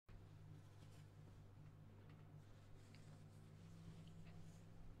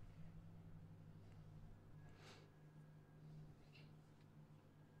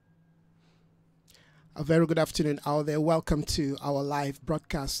A very good afternoon out there. Welcome to our live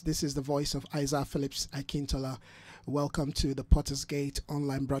broadcast. This is the voice of Isaiah Phillips Akintola. Welcome to the Potter's Gate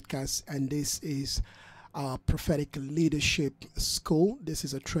online broadcast. And this is our prophetic leadership school. This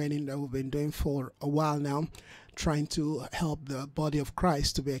is a training that we've been doing for a while now, trying to help the body of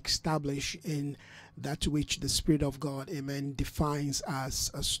Christ to be established in that which the Spirit of God, amen, defines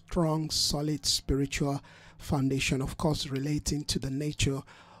as a strong, solid spiritual foundation, of course, relating to the nature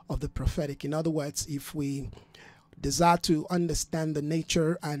of the prophetic. In other words, if we desire to understand the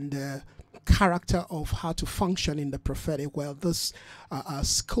nature and the character of how to function in the prophetic, well, this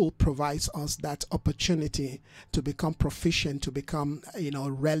school provides us that opportunity to become proficient, to become,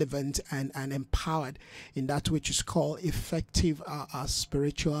 relevant and empowered in that which is called effective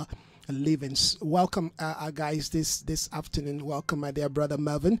spiritual livings. Welcome, guys, this afternoon. Welcome, my dear brother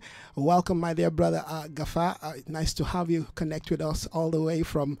Melvin. Welcome, my dear brother Gafar. Nice to have you connect with us all the way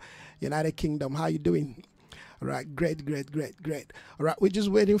from United Kingdom. How you doing? All right, great. All right, we're just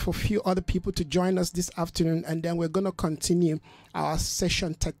waiting for a few other people to join us this afternoon, and then we're going to continue our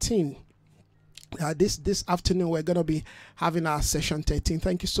session 13. This afternoon, we're going to be having our session 13.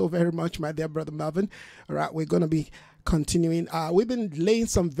 Thank you so very much, my dear brother Melvin. All right, we're going to be continuing. We've been laying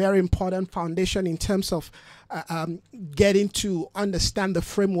some very important foundation in terms of getting to understand the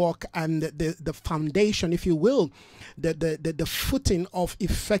framework and the foundation, if you will, the footing of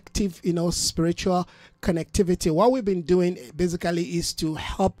effective, spiritual connectivity. What we've been doing basically is to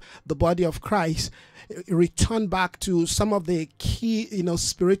help the body of Christ return back to some of the key,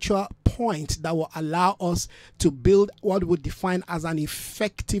 spiritual points that will allow us to build what we define as an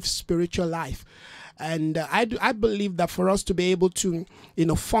effective spiritual life. And I believe that for us to be able to,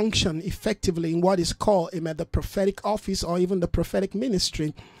 function effectively in what is called, the prophetic office or even the prophetic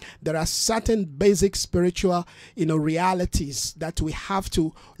ministry, there are certain basic spiritual, realities that we have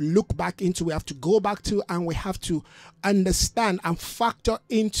to look back into, we have to go back to, and we have to understand and factor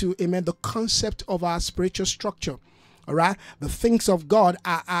into, the concept of our spiritual structure. All right, the things of God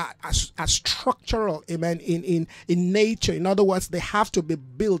are structural, in nature. In other words, they have to be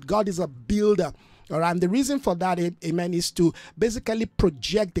built. God is a builder. All right, and the reason for that, amen, is to basically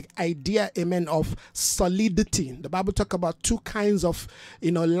project the idea, amen, of solidity. The Bible talks about two kinds of,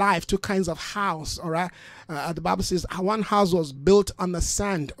 life, two kinds of house. All right, the Bible says one house was built on the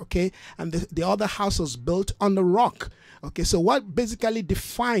sand, okay, and the other house was built on the rock. Okay, so what basically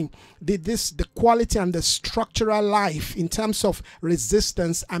define the quality and the structural life in terms of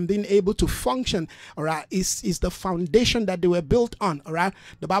resistance and being able to function, all right, is the foundation that they were built on. All right,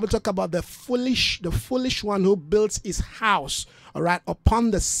 the Bible talk about the foolish one who builds his house, all right, upon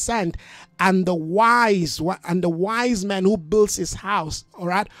the sand, and the wise man who builds his house, all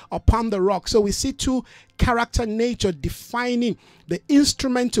right, upon the rock. So we see two character nature defining the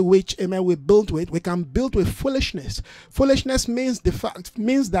instrument to which, amen, we build with. We can build with foolishness. Foolishness means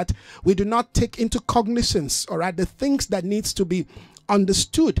that we do not take into cognizance, all right, the things that needs to be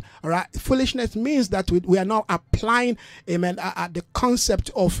understood. All right, foolishness means that we are not applying, amen, the concept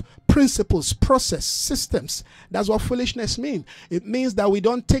of principles, process, systems. That's what foolishness means. It means that we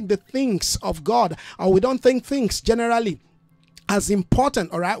don't take the things of God, or we don't think things generally as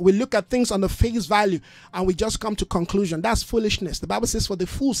important. All right, we look at things on the face value and we just come to conclusion. That's foolishness. The Bible says, for the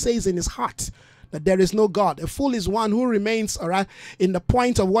fool says in his heart that there is no God. A fool is one who remains, all right, in the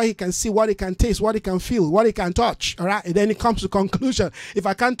point of what he can see, what he can taste, what he can feel, what he can touch, all right, and then he comes to conclusion. If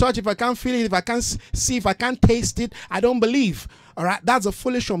I can't touch, if I can't feel it, if I can't see, if I can't taste it, I don't believe. All right, that's a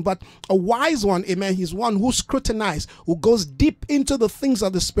foolish one. But a wise one, amen, he's one who scrutinizes, who goes deep into the things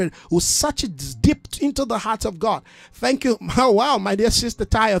of the Spirit, who searches deep into the heart of God. Thank you. Oh, wow, my dear sister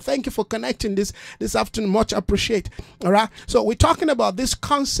Taya, thank you for connecting this afternoon. Much appreciate. All right, so we're talking about this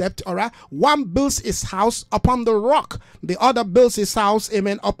concept. All right, one builds his house upon the rock, the other builds his house,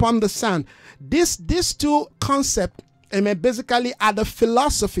 amen, upon the sand. These two concepts, amen, basically are the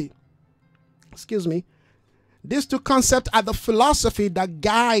philosophy. Excuse me. These two concepts are the philosophy that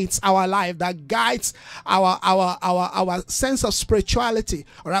guides our life, that guides our sense of spirituality.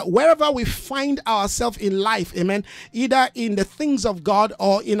 All right, wherever we find ourselves in life, amen, either in the things of God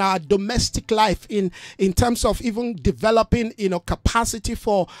or in our domestic life, in terms of even developing, capacity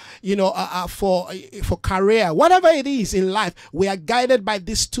for, for career, whatever it is in life, we are guided by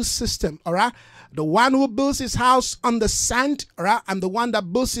these two systems. All right. The one who builds his house on the sand, right, and the one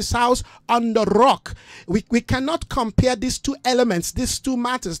that builds his house on the rock. We cannot compare these two elements, these two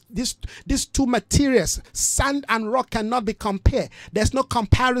matters, these two materials. Sand and rock cannot be compared. There's no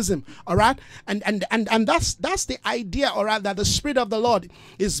comparison, all right? And that's the idea, all right, that the Spirit of the Lord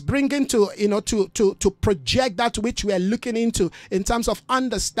is bringing to, you know, to project that which we are looking into in terms of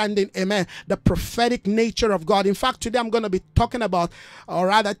understanding, amen, the prophetic nature of God. In fact, today I'm going to be talking about, or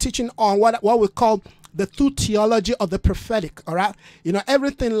rather teaching on what we call the two theology of the prophetic. All right, you know,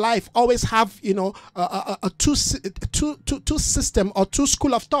 everything in life always have, you know, a two system or two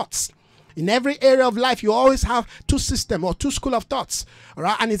school of thoughts. In every area of life, you always have two system or two school of thoughts. All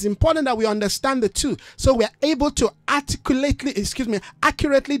right, and it's important that we understand the two, so we are able to accurately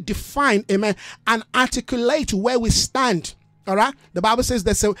define, amen, and articulate where we stand. All right, the Bible says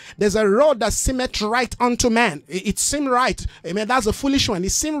there's a road that seemeth right unto man. It seemed right. Amen. That's a foolish one. It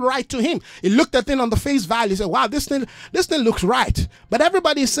seemed right to him. He looked at it on the face value. He said, "Wow, this thing looks right." But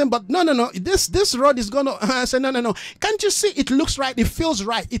everybody is saying, "But no. This road is gonna." I said, "No. Can't you see? It looks right. It feels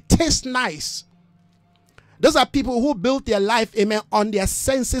right. It tastes nice." Those are people who built their life, amen, on their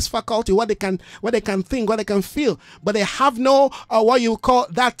senses faculty, what they can think, what they can feel, but they have no what you call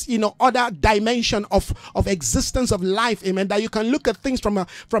that, you know, other dimension of existence of life, amen, that you can look at things from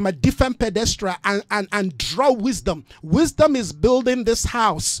a different pedestal and draw wisdom. Wisdom is building this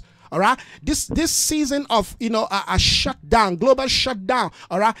house. All right, this season of, you know, a shutdown, global shutdown.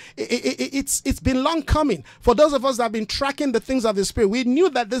 All right, it's been long coming. For those of us that have been tracking the things of the Spirit, we knew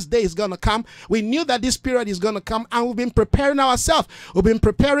that this day is gonna come. We knew that this period is gonna come, and we've been preparing ourselves. We've been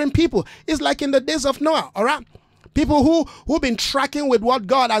preparing people. It's like in the days of Noah. All right. People who've been tracking with what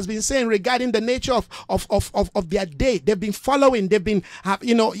God has been saying regarding the nature of their day. They've been following. They've been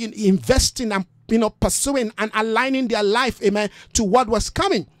investing and, you know, pursuing and aligning their life, amen, to what was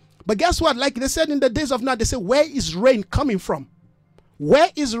coming. But guess what? Like they said in the days of Noah, they said, where is rain coming from? Where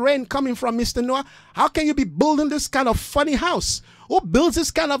is rain coming from, Mr. Noah? How can you be building this kind of funny house? Who builds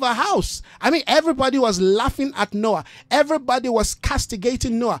this kind of a house? I mean, everybody was laughing at Noah. Everybody was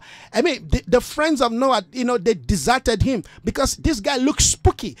castigating Noah. I mean, the friends of Noah, you know, they deserted him because this guy looks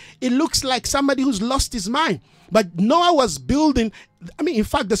spooky. It looks like somebody who's lost his mind. But Noah was building. I mean, in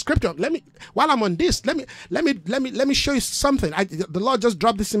fact, the scripture. While I'm on this, let me show you something. The Lord just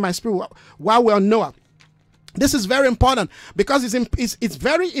dropped this in my spirit while we're on Noah. This is very important because it's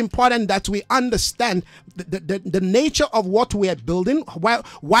very important that we understand the nature of what we are building,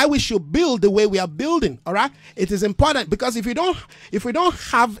 why we should build the way we are building. All right, it is important because if we don't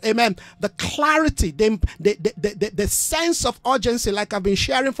have, amen, the clarity, the sense of urgency, like I've been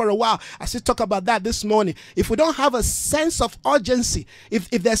sharing for a while, I still talk about that this morning. If we don't have a sense of urgency, if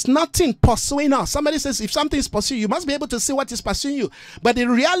there's nothing pursuing us, somebody says if something is pursuing you, must be able to see what is pursuing you. But the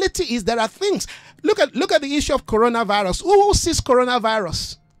reality is there are things. Look at the issue of coronavirus. Who sees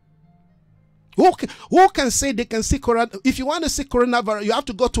coronavirus? Who can say they can see corona? If you want to see coronavirus, you have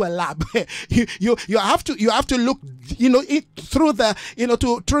to go to a lab. you have to look, you know, through the, you know,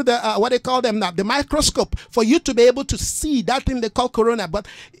 through the what they call them now, the microscope, for you to be able to see that thing they call corona. But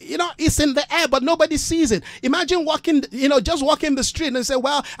you know, it's in the air, but nobody sees it. Imagine walking, you know, just walking the street and say,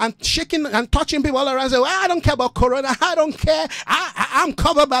 well, and shaking and touching people all around. And say, well, I don't care about corona. I don't care. I'm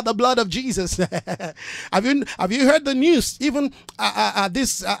covered by the blood of Jesus. Have you heard the news? Even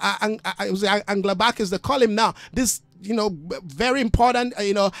this Anglabak is they call him now. This, you know, very important,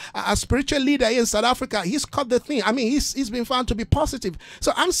 you know, a spiritual leader in South Africa. He's caught the thing. I mean, he's been found to be positive.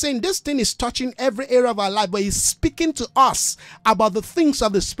 So I'm saying this thing is touching every area of our life, but he's speaking to us about the things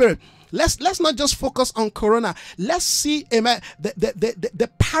of the Spirit. Let's not just focus on corona. Let's see, amen, the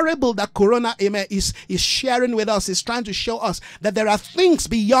parable that corona, amen, is sharing with us, is trying to show us that there are things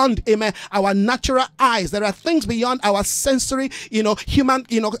beyond, amen, our natural eyes. There are things beyond our sensory, you know, human,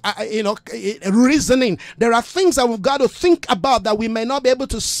 reasoning. There are things that we've got to think about that we may not be able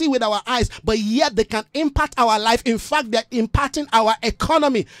to see with our eyes, but yet they can impact our life. In fact, they're impacting our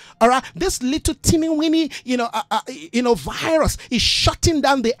economy. All right, this little teeny weeny, virus is shutting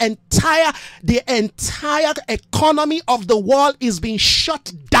down the entire economy of the world is being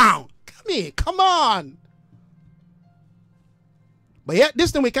shut down. Come on. But yet this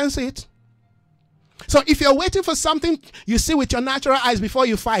thing we can't see it. So if you're waiting for something you see with your natural eyes before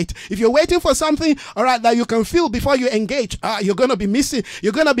you fight, if you're waiting for something, all right, that you can feel before you engage, you're going to be missing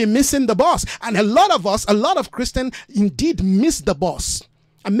the boss. And a lot of Christians indeed miss the boss.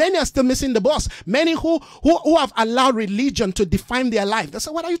 And many are still missing the boss. Many who have allowed religion to define their life. They say,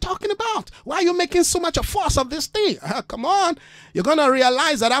 what are you talking about? Why are you making so much a fuss of this thing? Come on. You're going to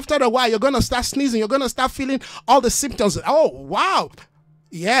realize that after a while, you're going to start sneezing. You're going to start feeling all the symptoms. Oh, wow.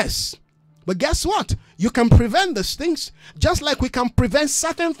 Yes. But guess what? You can prevent these things, just like we can prevent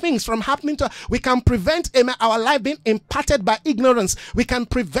certain things from happening to us. We can prevent, amen, our life being imparted by ignorance. We can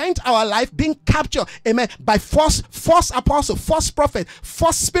prevent our life being captured, amen, by false apostle, false prophet,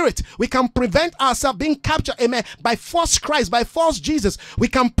 false spirit. We can prevent ourselves being captured, amen, by false Christ, by false Jesus. We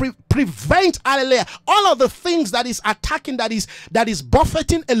can prevent, hallelujah, all of the things that is attacking, that is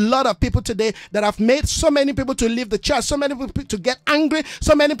buffeting a lot of people today, that have made so many people to leave the church, so many people to get angry,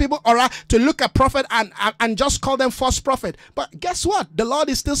 so many people, all right, to look at prophet and just call them false prophet. But guess what? The Lord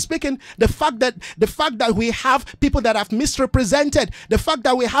is still speaking. The fact that we have people that have misrepresented, the fact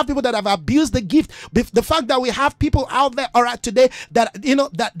that we have people that have abused the gift, the fact that we have people out there, all right, today that, you know,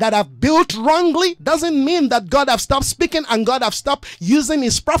 that have built wrongly, doesn't mean that God have stopped speaking and God have stopped using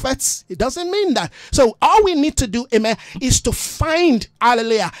his prophets. It doesn't mean that. So all we need to do, amen, is to find,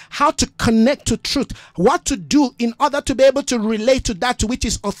 hallelujah, how to connect to truth, what to do in order to be able to relate to that which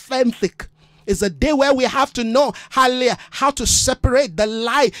is authentic. It's a day where we have to know, hallelujah, how to separate the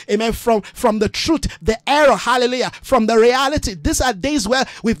lie, amen, from the truth, the error, hallelujah, from the reality. These are days where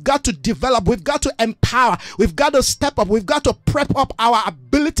we've got to develop, we've got to empower, we've got to step up, we've got to prep up our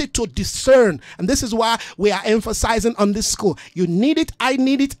ability to discern. And this is why we are emphasizing on this school. You need it, I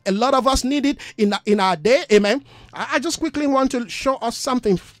need it, a lot of us need it in our day, amen. I just quickly want to show us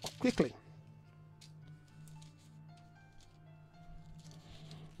something quickly.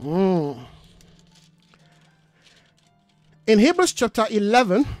 In Hebrews chapter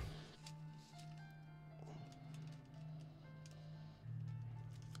 11,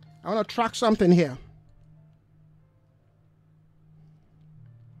 I want to track something here.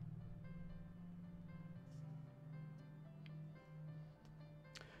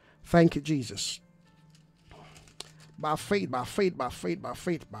 Thank you, Jesus. By faith, by faith, by faith, by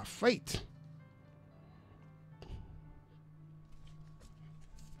faith, by faith.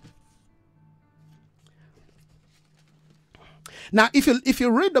 Now, if you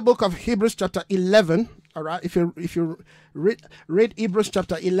read the book of Hebrews chapter 11, all right, if you read Hebrews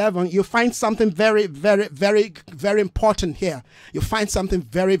chapter 11, you find something very, very, very, very important here. You find something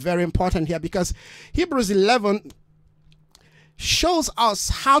very, very important here, because Hebrews 11 shows us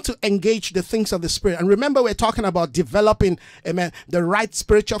how to engage the things of the Spirit. And remember, we're talking about developing, amen, the right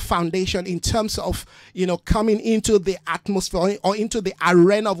spiritual foundation in terms of, you know, coming into the atmosphere or into the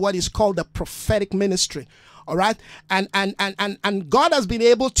arena of what is called the prophetic ministry. All right, and God has been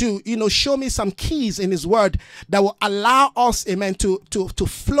able to, you know, show me some keys in his word that will allow us, amen, to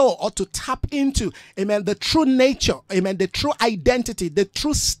flow or to tap into, amen, the true nature, amen, the true identity, the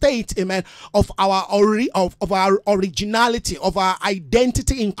true state, amen, of our originality, of our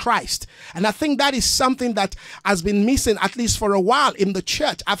identity in Christ. And I think that is something that has been missing, at least for a while, in the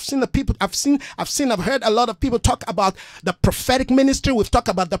church. I've heard a lot of people talk about the prophetic ministry. We've talked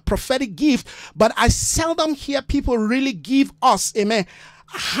about the prophetic gift, but I seldom hear people really give us, amen,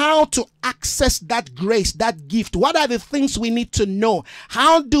 how to access that grace, that gift. What are the things we need to know?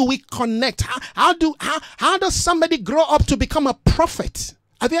 How do we connect? How does somebody grow up to become a prophet?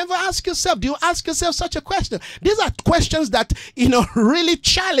 Have you ever asked yourself, do you ask yourself such a question? These are questions that, you know, really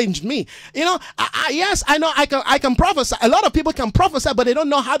challenged me. You know, yes, I know I can prophesy. A lot of people can prophesy, but they don't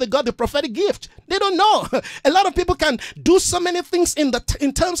know how they got the prophetic gift. They don't know. A lot of people can do so many things in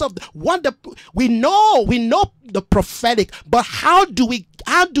terms of what we know the prophetic, but how do we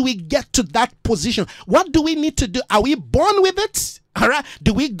get to that position? What do we need to do? Are we born with it? All right,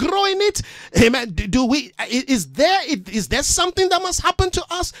 do we grow in it? Amen. Is there something that must happen to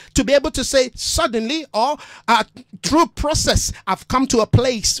us to be able to say suddenly, or through process, I've come to a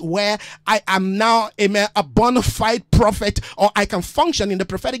place where I am now, amen, a bona fide prophet, or I can function in the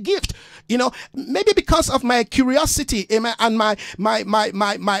prophetic gift? You know, maybe because of my curiosity, amen, and my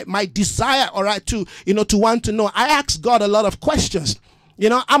desire, all right, to, you know, to want to know. I ask God a lot of questions. You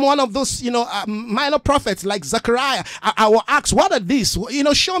know, I'm one of those, you know, minor prophets like Zechariah. I will ask, what are these? You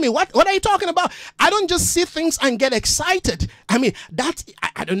know, show me, what are you talking about? I don't just see things and get excited. I mean,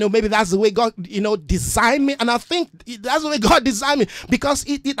 I don't know, maybe that's the way God, you know, designed me. And I think that's the way God designed me, because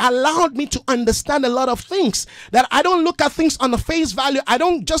it allowed me to understand a lot of things, that I don't look at things on the face value. I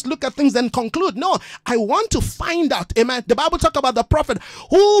don't just look at things and conclude. No, I want to find out. Amen. The Bible talks about the prophet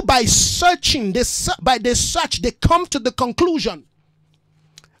who by searching, they come to the conclusion.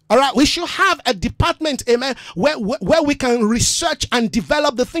 All right, we should have a department, amen, where we can research and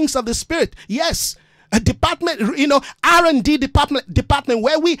develop the things of the Spirit. Yes, a department, you know, R&D department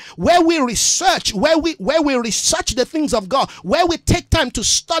where we research, where we research the things of God, where we take time to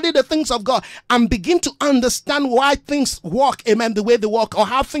study the things of God and begin to understand why things work, amen, the way they work, or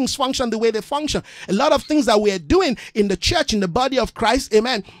how things function the way they function. A lot of things that we are doing in the church, in the body of Christ,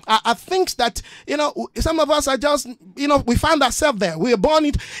 amen, are things that, you know, some of us are just, you know, we find ourselves there. We are born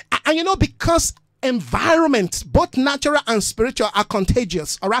into, and you know, because environment, both natural and spiritual, are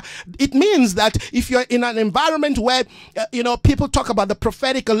contagious. All right, it means that if you're in an environment where you know, people talk about the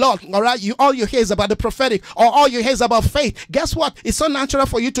prophetic a lot, all right, all you hear is about the prophetic, or all you hear is about faith. Guess what? It's so natural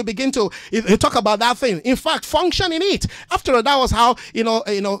for you to begin to talk about that thing. In fact, function in it. After all, that was how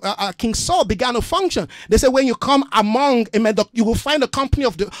King Saul began to function. They say when you come among, amen, you will find the company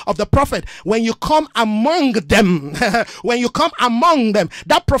of the prophet. When you come among them, when you come among them,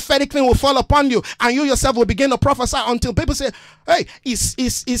 that prophetic thing will fall upon you. And you yourself will begin to prophesy until people say, hey, is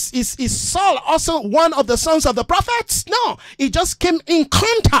Saul also one of the sons of the prophets? No, he just came in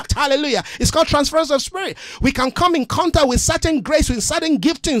contact. Hallelujah. It's called transference of spirit. We can come in contact with certain grace, with certain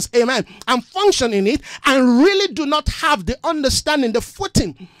giftings, amen, and function in it, and really do not have the understanding, the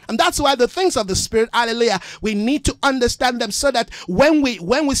footing. And that's why the things of the Spirit, hallelujah, we need to understand them, so that when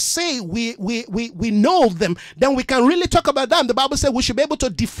we say we know them, then we can really talk about them. The Bible says we should be able to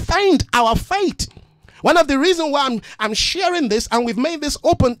defend our faith. One of the reasons why I'm sharing this, and we've made this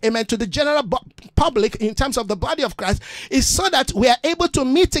open, amen, to the general public in terms of the body of Christ, is so that we are able to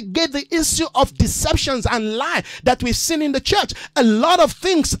mitigate the issue of deceptions and lie that we've seen in the church. A lot of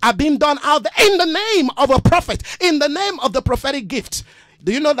things are being done out there in the name of a prophet, in the name of the prophetic gift.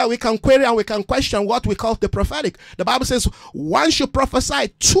 Do you know that we can query and we can question what we call the prophetic? The Bible says one should prophesy,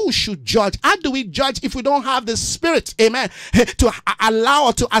 two should judge. How do we judge if we don't have the Spirit, amen, to allow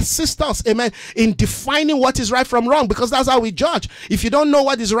or to assist us, amen, in defining what is right from wrong? Because that's how we judge. If you don't know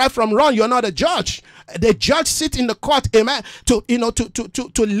what is right from wrong, you're not a judge. The judge sits in the court, amen, to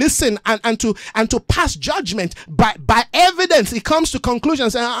listen and to pass judgment by evidence. He comes to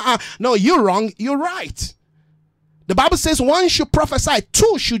conclusions saying, no, you're wrong, you're right. The Bible says one should prophesy,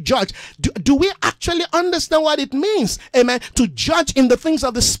 two should judge. Do we actually understand what it means, amen, to judge in the things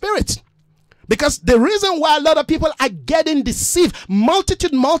of the Spirit? Because the reason why a lot of people are getting deceived,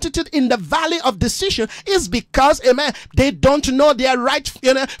 multitude in the valley of decision, is because, amen, they don't know their right,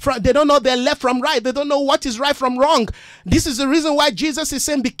 they don't know their left from right. They don't know what is right from wrong. This is the reason why Jesus is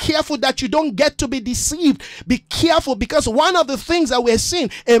saying, be careful that you don't get to be deceived. Be careful, because one of the things that we're seeing,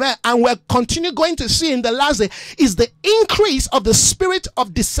 amen, and we're continue going to see in the last day, is the increase of the spirit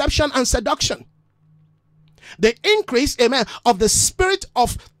of deception and seduction. The increase, amen, of the spirit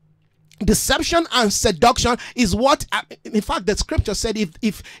of deception and seduction is what, in fact, the scripture said,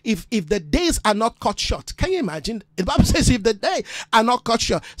 if the days are not cut short. Can you imagine? The Bible says if the days are not cut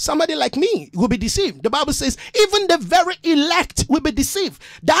short, somebody like me will be deceived. The Bible says even the very elect will be deceived.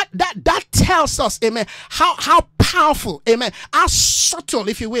 That tells us, amen, how powerful, amen, how subtle,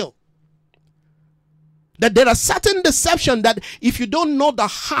 if you will, that there are certain deception that if you don't know the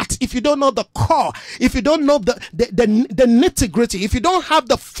heart, if you don't know the core, if you don't know the nitty-gritty, if you don't have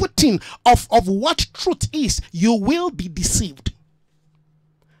the footing of what truth is, you will be deceived.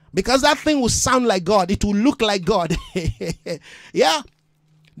 Because that thing will sound like God, it will look like God. Yeah.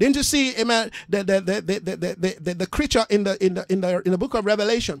 Didn't you see, amen, the creature in the book of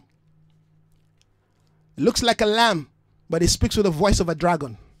Revelation? It looks like a lamb, but it speaks with the voice of a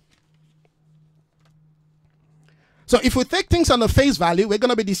dragon. So if we take things on the face value, we're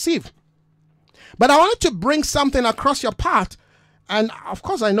going to be deceived. But I wanted to bring something across your path, and of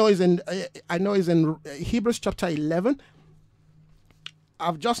course I know it's in Hebrews chapter 11.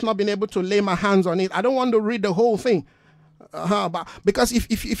 I've just not been able to lay my hands on it. I don't want to read the whole thing, but because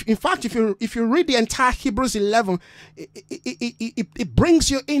if in fact if you read the entire Hebrews 11, it brings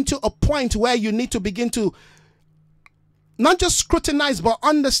you into a point where you need to begin to not just scrutinize, but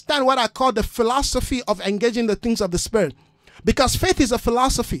understand what I call the philosophy of engaging the things of the Spirit. Because faith is a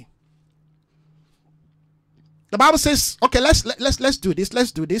philosophy. The Bible says, okay, let's do this.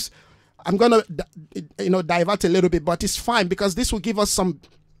 Let's do this. I'm going to divert a little bit, but it's fine, because this will give us some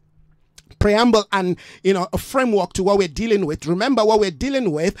preamble and a framework to what we're dealing with. Remember, what we're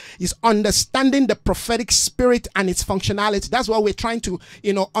dealing with is understanding the prophetic spirit and its functionality. That's what we're trying to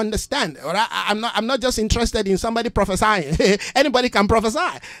understand. All right? I'm not just interested in somebody prophesying. Anybody can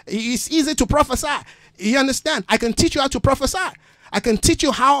prophesy. It's easy to prophesy. You understand? I can teach you how to prophesy. I can teach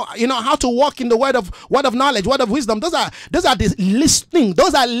you how, how to walk in the word of knowledge, word of wisdom. Those are the listening.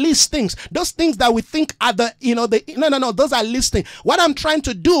 Those are listings. Those things that we think are no. Those are listing. What I'm trying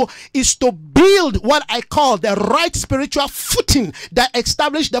to do is to build what I call the right spiritual footing that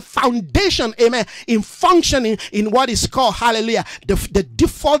establish the foundation, amen, in functioning in what is called, hallelujah, the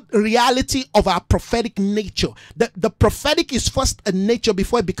default reality of our prophetic nature. The prophetic is first a nature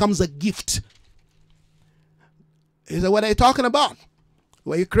before it becomes a gift. Is that what are you talking about?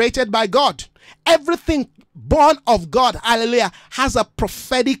 Were you created by God? Everything born of God, hallelujah, has a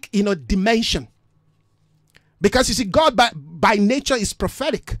prophetic, dimension. Because you see, God by nature is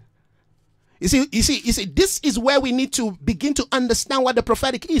prophetic. You see, this is where we need to begin to understand what the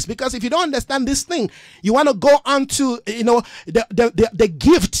prophetic is. Because if you don't understand this thing, you want to go onto, the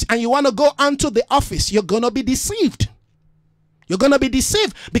gift, and you want to go onto the office, you're going to be deceived. You're going to be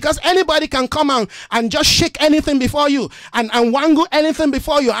deceived because anybody can come out and just shake anything before you and wangle anything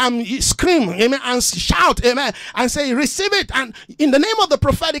before you and scream, amen, and shout, amen, and say, receive it, and in the name of the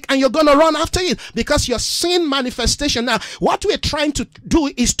prophetic, and you're going to run after it because you're seeing manifestation. Now, what we're trying to do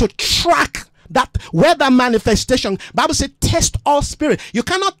is to track that where that manifestation. Bible says test all spirit. You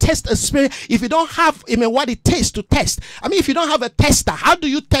cannot test a spirit if you don't have, what it takes to test. If you don't have a tester, how do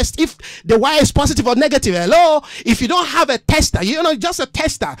you test if the wire is positive or negative? Hello? If you don't have a tester, just a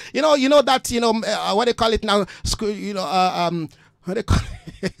tester, that, what they call it now, school, what they call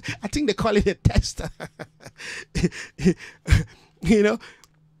it? I think they call it a tester.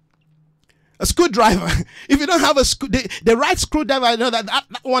 A screwdriver. If you don't have the right screwdriver, that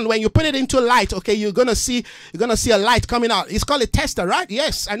one, when you put it into light, okay, you're gonna see a light coming out. It's called a tester, right?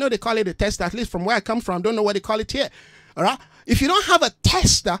 Yes, I know they call it a tester, at least from where I come from. Don't know what they call it here. All right. If you don't have a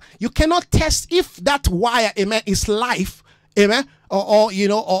tester, you cannot test if that wire, amen, is live, amen, or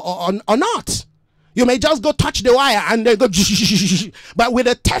not. You may just go touch the wire and they go, but with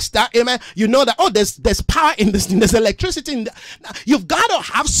a tester, amen, you know that, there's power in this thing, there's electricity in you've got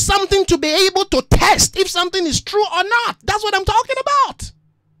to have something to be able to test if something is true or not. That's what I'm talking about.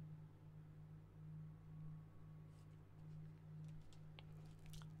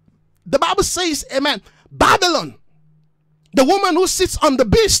 The Bible says, amen, Babylon, the woman who sits on the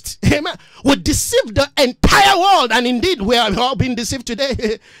beast, amen, would deceive the entire world. And indeed, we are all being deceived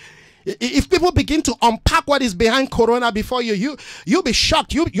today. If people begin to unpack what is behind Corona before you'll be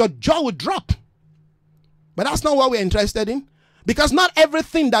shocked. Your jaw will drop. But that's not what we're interested in. Because not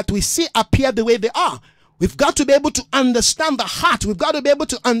everything that we see appear the way they are. We've got to be able to understand the heart. We've got to be able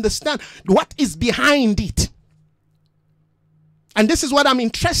to understand what is behind it. And this is what I'm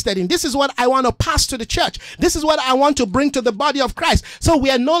interested in. This is what I want to pass to the church. This is what I want to bring to the body of Christ. So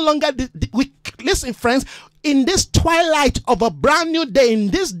we are no longer, listen friends, in this twilight of a brand new day, in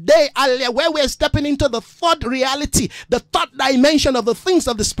this day where we're stepping into the third reality, the third dimension of the things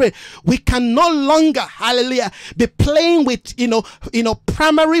of the Spirit, we can no longer, hallelujah, be playing with,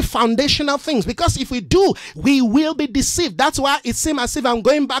 primary foundational things. Because if we do, we will be deceived. That's why it seems as if I'm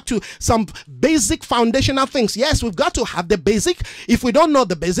going back to some basic foundational things. Yes, we've got to have the basic. If we don't know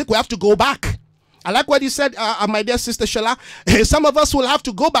the basic, we have to go back. I like what you said, my dear sister Shola. Some of us will have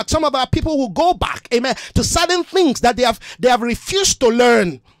to go back. Some of our people will go back, amen, to certain things that they have refused to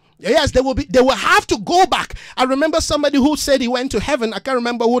learn. Yes, they will have to go back. I remember somebody who said he went to heaven. I can't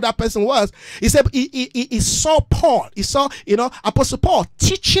remember who that person was. He said he saw Paul. He saw, Apostle Paul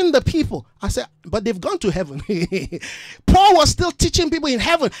teaching the people. I said, but they've gone to heaven. Paul was still teaching people in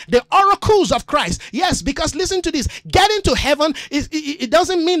heaven the oracles of Christ. Yes, because listen to this. Getting to heaven, it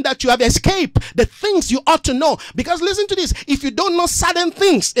doesn't mean that you have escaped the things you ought to know. Because listen to this. If you don't know certain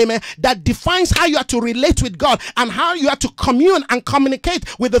things, amen, that defines how you are to relate with God and how you are to commune and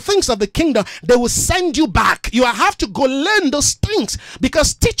communicate with the things of the kingdom, they will send you back. You have to go learn those things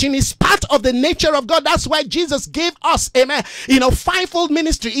because teaching is part of the nature of God. That's why Jesus gave us, amen, fivefold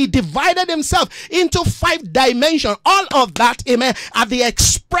ministry. He divided himself into 5 dimensions. All of that, amen, are the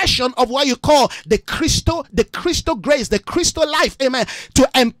expression of what you call the Christo grace, the Christo life, amen, to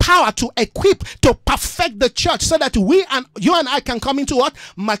empower, to equip, to perfect the church so that you and I can come into what?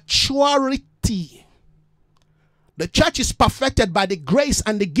 Maturity. The church is perfected by the grace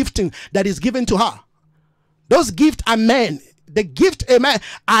and the gifting that is given to her. Those gifts are men. The gift, amen,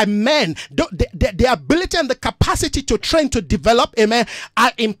 are men. The ability and the capacity to train, to develop, amen,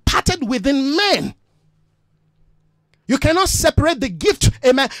 are imparted within men. You cannot separate the gift,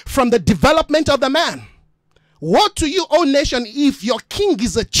 amen, from the development of the man. Woe to you, O nation, if your king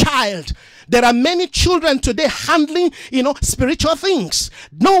is a child. There are many children today handling, spiritual things.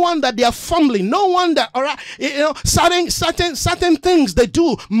 No wonder they are fumbling. No wonder, all right, certain things they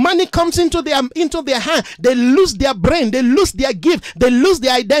do. Money comes into their hand. They lose their brain. They lose their gift. They lose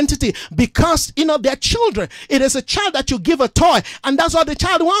their identity because, they're children. It is a child that you give a toy, and that's what the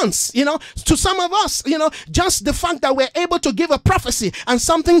child wants. To some of us, just the fact that we're able to give a prophecy and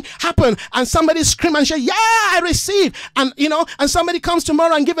something happened and somebody scream and say, yeah, I received. And, and somebody comes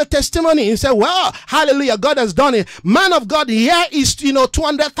tomorrow and give a testimony and say, well, hallelujah, God has done it. Man of God, here is,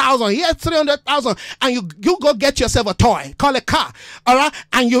 200,000, here 300,000. And you go get yourself a toy, call a car. All right.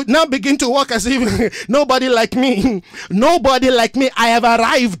 And you now begin to walk as if nobody like me, I have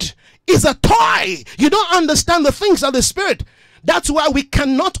arrived. It's a toy. You don't understand the things of the Spirit. That's why we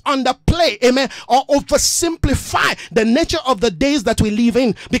cannot underplay, amen, or oversimplify the nature of the days that we live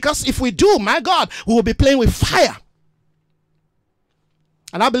in. Because if we do, my God, we will be playing with fire.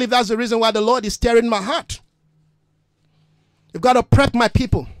 And I believe that's the reason why the Lord is stirring my heart. You've got to prep my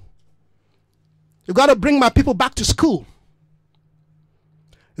people. You've got to bring my people back to school.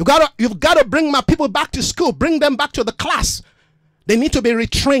 You've got to bring my people back to school. Bring them back to the class. They need to be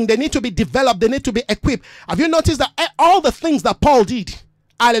retrained. They need to be developed. They need to be equipped. Have you noticed that all the things that Paul did,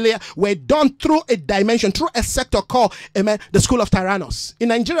 hallelujah, were done through a dimension, through a sector called, amen, the School of Tyrannos. In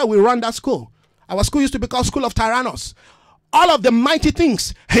Nigeria, we run that school. Our school used to be called School of Tyrannos. All of the mighty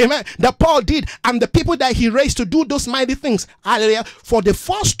things, amen, that Paul did and the people that he raised to do those mighty things, hallelujah, for the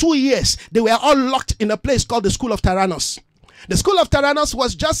first 2 years, they were all locked in a place called the School of Tyrannos. The School of Tyrannos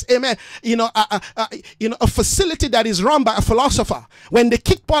was just, amen, a facility that is run by a philosopher. When they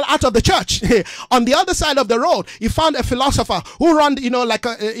kicked Paul out of the church, on the other side of the road, he found a philosopher who ran, a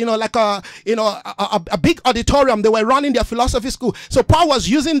big auditorium. They were running their philosophy school. So Paul was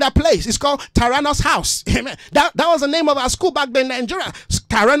using that place. It's called Tyrannos House. Amen. That was the name of our school back then in Nigeria.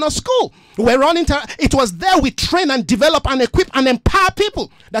 Tyrannos School. We're running. It was there we train and develop and equip and empower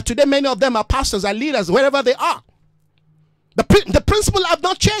people. That today many of them are pastors and leaders wherever they are. The principle have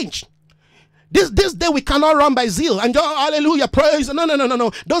not changed. This day we cannot run by zeal and hallelujah, praise.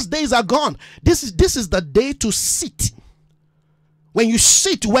 No. Those days are gone. This is the day to sit. When you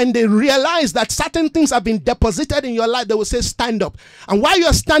sit, when they realize that certain things have been deposited in your life, they will say, stand up. And while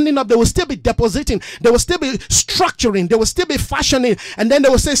you're standing up, they will still be depositing. They will still be structuring. They will still be fashioning. And then they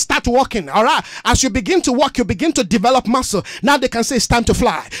will say, start walking. All right. As you begin to walk, you begin to develop muscle. Now they can say, it's time to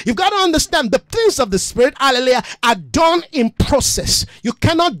fly. You've got to understand the things of the Spirit, hallelujah, are done in process. You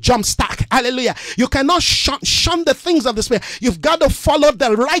cannot jump stack. Hallelujah. You cannot shun the things of the Spirit. You've got to follow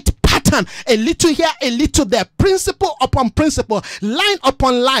the right pattern. A little here, a little there. Principle upon principle. Line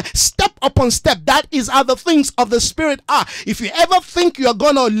upon line, step upon step. That is how the things of the Spirit are. If you ever think you're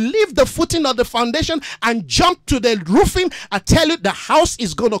going to leave the footing of the foundation and jump to the roofing, I tell you, the house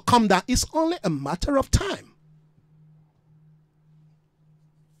is going to come down. It's only a matter of time.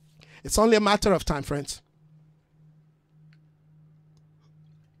 It's only a matter of time, friends.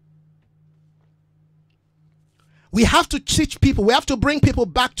 We have to teach people. We have to bring people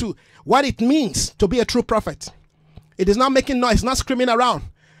back to what it means to be a true prophet. It is not making noise, not screaming around.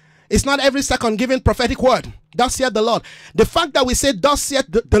 It's not every second giving prophetic word. Thus saith the Lord. The fact that we say thus saith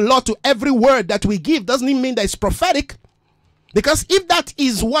the Lord to every word that we give doesn't even mean that it's prophetic. Because if that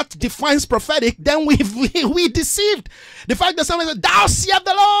is what defines prophetic, then we deceived. The fact that somebody said, thou saith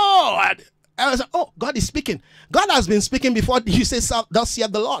the Lord. And I said, oh, God is speaking. God has been speaking before you say thus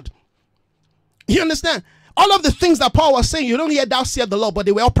saith the Lord. You understand? All of the things that Paul was saying, you don't hear thou saith the Lord, but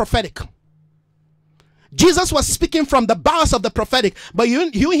they were all prophetic. Jesus was speaking from the bowels of the prophetic, but you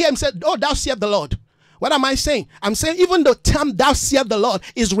hear him say, oh, thou saith the Lord. What am I saying? I'm saying even the term thou saith the Lord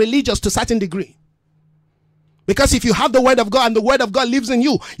is religious to a certain degree. Because if you have the word of God and the word of God lives in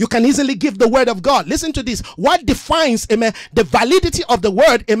you, you can easily give the word of God. Listen to this. What defines, amen, the validity of the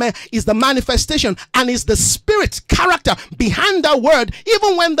word, amen, is the manifestation and is the spirit character behind that word.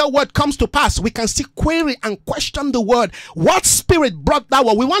 Even when the word comes to pass, we can still query and question the word. What spirit brought that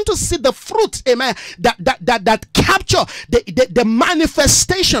word? We want to see the fruit, amen, that capture the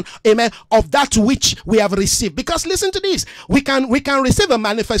manifestation, amen, of that which we have received. Because listen to this. We can receive a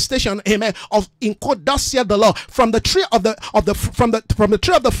manifestation, amen, of in quote, thus saith the Lord, from the tree of the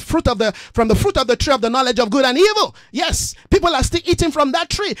fruit of the tree of the knowledge of good and evil. Yes, people are still eating from that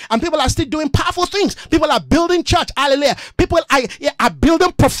tree, and people are still doing powerful things. People are building church, hallelujah. People are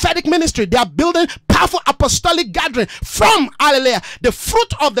building prophetic ministry. They are building powerful apostolic gathering from, hallelujah, the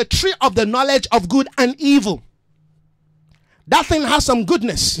fruit of the tree of the knowledge of good and evil. That thing has some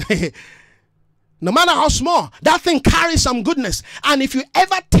goodness. No matter how small, that thing carries some goodness. And if you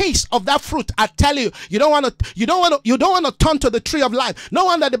ever taste of that fruit, I tell you, you don't want to turn to the tree of life. No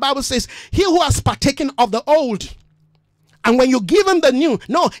wonder the Bible says, he who has partaken of the old, and when you give him the new,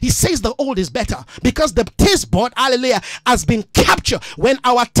 no, he says the old is better, because the taste bud, hallelujah, has been captured. When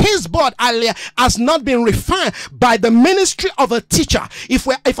our taste bud, hallelujah, has not been refined by the ministry of a teacher,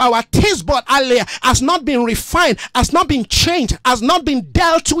 if our taste bud, hallelujah, has not been refined, has not been changed, has not been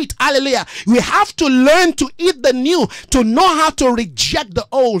dealt with, hallelujah, we have to learn to eat the new, to know how to reject the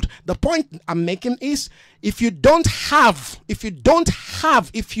old. The point I'm making is, if you do not have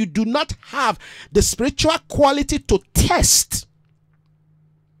the spiritual quality to test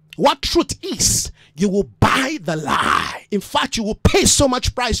what truth is, you will buy the lie. In fact, you will pay so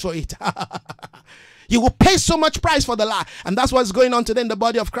much price for it. You will pay so much price for the lie. And that's what's going on today in the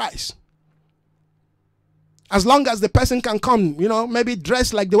body of Christ. As long as the person can come, maybe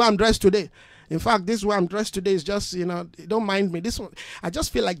dressed like the way I'm dressed today. In fact, this way I'm dressed today is just, don't mind me. This one, I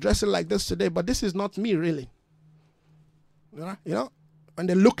just feel like dressing like this today, but this is not me really. And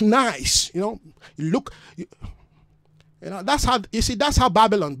they look nice, that's how, that's how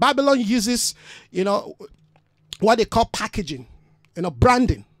Babylon uses, what they call packaging,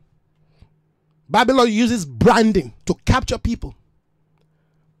 branding. Babylon uses branding to capture people.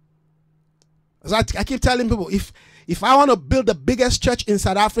 As I keep telling people, if I want to build the biggest church in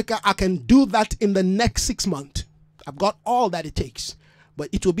South Africa, I can do that in the next 6 months. I've got all that it takes. But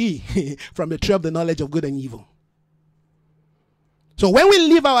it will be from the tree of the knowledge of good and evil. So when we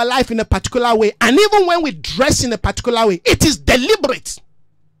live our life in a particular way, and even when we dress in a particular way, it is deliberate.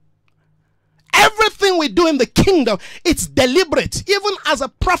 Everything we do in the kingdom, it's deliberate. Even as a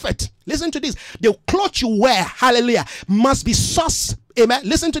prophet, listen to this. The clothes you wear, hallelujah, must be sourced. Amen.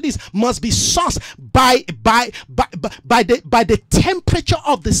 Listen to this. Must be sourced by the temperature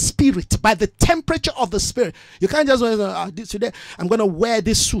of the spirit. By the temperature of the spirit. You can't just wear today I'm going to wear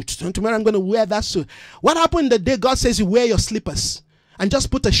this suit, and tomorrow I'm going to wear that suit. What happened the day God says you wear your slippers and just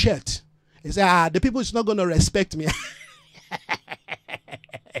put a shirt? He said, the people is not going to respect me.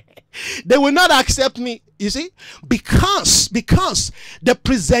 They will not accept me, you see, because the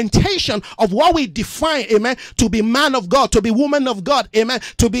presentation of what we define, amen, to be man of God, to be woman of God, amen,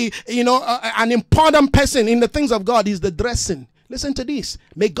 to be, an important person in the things of God is the dressing. Listen to this.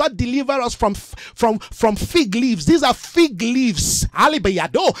 May God deliver us from fig leaves. These are fig leaves. Hallelujah.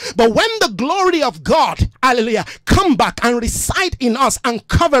 But when the glory of God, hallelujah, come back and reside in us and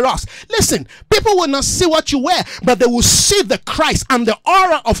cover us, listen, people will not see what you wear, but they will see the Christ and the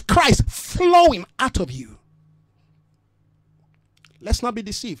aura of Christ flowing out of you. Let's not be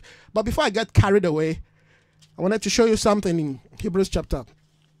deceived. But before I get carried away, I wanted to show you something in Hebrews chapter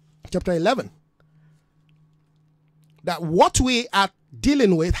 11. That what we are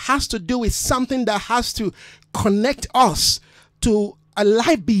dealing with has to do with something that has to connect us to a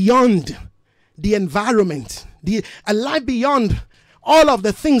life beyond the environment, a life beyond all of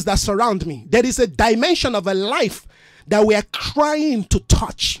the things that surround me. There is a dimension of a life that we are trying to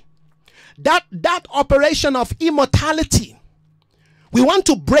touch. That operation of immortality. We want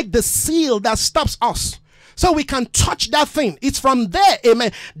to break the seal that stops us, so we can touch that thing. It's from there,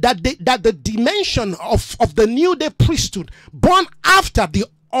 amen, that the dimension of the new day priesthood, born after the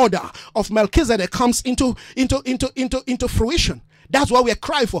order of Melchizedek, comes into fruition. That's what we're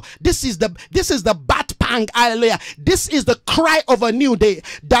crying for. This is the bat pang, hallelujah. This is the cry of a new day,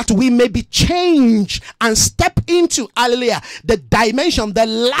 that we may be changed and step into, hallelujah, the dimension, the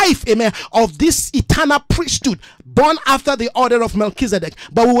life, amen, of this eternal priesthood, born after the order of Melchizedek.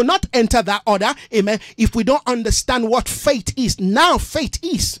 But we will not enter that order, amen, if we don't understand what faith is. Now faith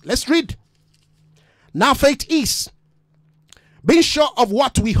is, let's read. Now faith is being sure of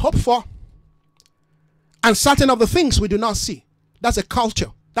what we hope for and certain of the things we do not see. That's a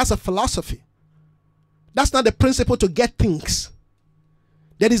culture. That's a philosophy. That's not the principle to get things.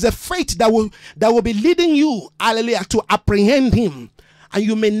 There is a faith that will be leading you, hallelujah, to apprehend him, and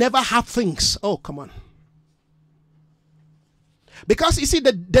you may never have things. Oh, come on. Because you see,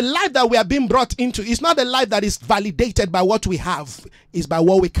 the life that we are being brought into is not a life that is validated by what we have, it's by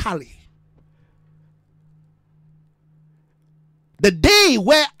what we carry. The day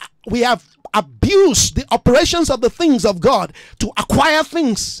where we have abused the operations of the things of God to acquire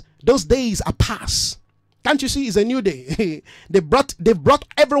things, those days are past. Can't you see? It's a new day. They've brought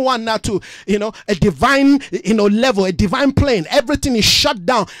everyone now to, a divine, level, a divine plane. Everything is shut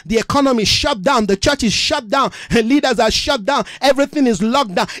down. The economy is shut down. The church is shut down. Leaders are shut down. Everything is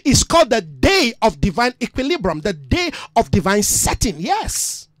locked down. It's called the day of divine equilibrium, the day of divine setting.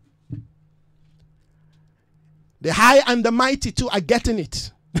 Yes. The high and the mighty too are getting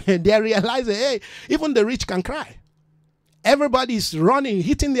it. They're realizing, hey, even the rich can cry. Everybody's running,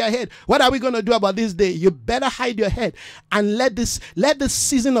 hitting their head. What are we going to do about this day? You better hide your head and let this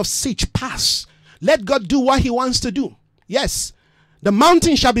season of siege pass. Let God do what he wants to do. Yes, the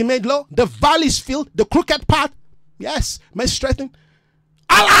mountain shall be made low, the valleys filled, the crooked path, yes, may strengthen.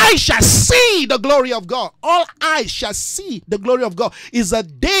 All eyes shall see the glory of God. All eyes shall see the glory of God. Is a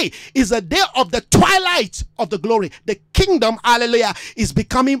day of the twilight of the glory. The kingdom, hallelujah, is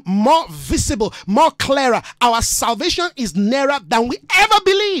becoming more visible, more clearer. Our salvation is nearer than we ever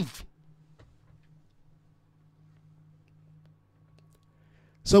believe.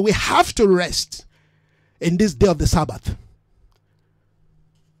 So we have to rest in this day of the Sabbath.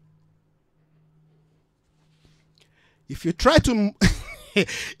 If you try to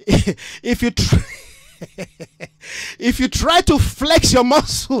if you try to flex your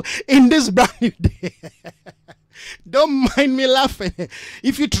muscle in this brand new day, don't mind me laughing.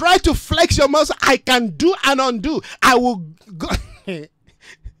 If you try to flex your muscle, I can do and undo. I will go.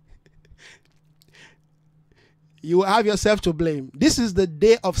 You will have yourself to blame. This is the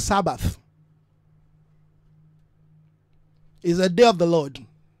day of Sabbath. It's a day of the Lord.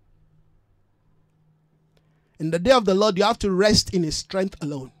 In the day of the Lord, you have to rest in his strength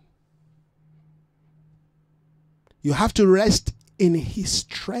alone. You have to rest in his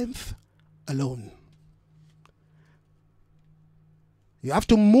strength alone. You have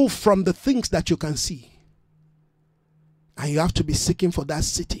to move from the things that you can see. And you have to be seeking for that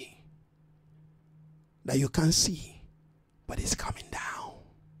city that you can't see, but it's coming down.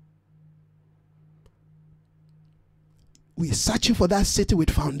 We're searching for that city with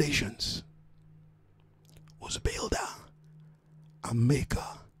foundations. Whose builder and maker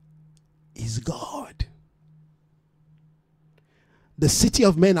is God. The city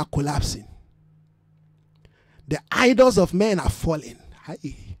of men are collapsing. The idols of men are falling.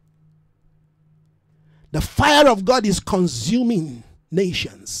 The fire of God is consuming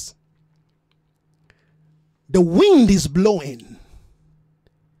nations. The wind is blowing.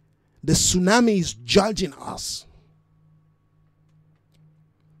 The tsunami is judging us.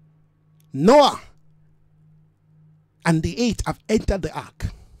 Noah and the 8 have entered the ark.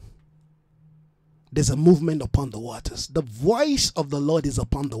 There's a movement upon the waters. The voice of the Lord is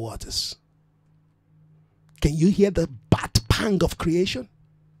upon the waters. Can you hear the bat pang of creation?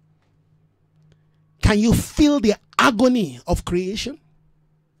 Can you feel the agony of creation?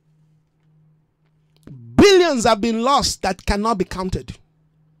 Billions have been lost that cannot be counted.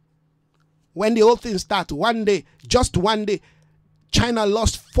 When the whole thing started, one day, just one day, China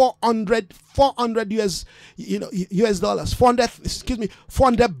lost 400 US dollars,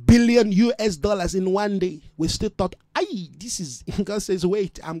 400 billion US dollars in one day. We still thought, this is, God says,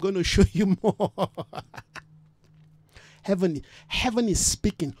 wait, I'm going to show you more. Heaven is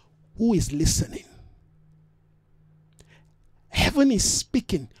speaking. Who is listening? Heaven is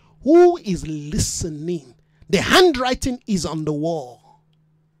speaking. Who is listening? The handwriting is on the wall.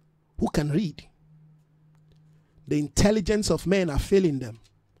 Who can read? The intelligence of men are failing them.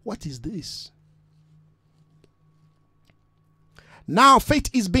 What is this? Now faith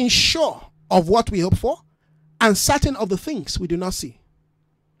is being sure of what we hope for and certain of the things we do not see.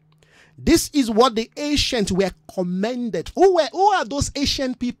 This is what the ancients were commended. Who are those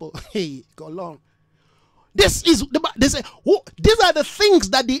ancient people? Hey, go along. This is they say, these are the things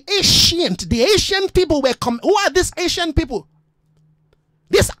that the ancient people were who are these ancient people?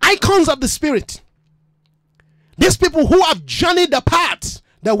 These icons of the spirit. These people who have journeyed the path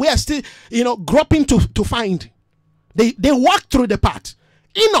that we are still, groping to find. They walked through the path.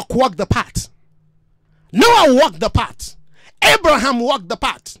 Enoch walked the path. Noah walked the path. Abraham walked the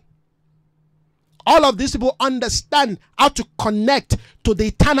path. All of these people understand how to connect to the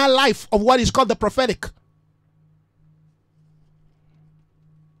eternal life of what is called the prophetic.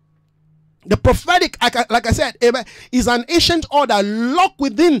 The prophetic, like I said, is an ancient order locked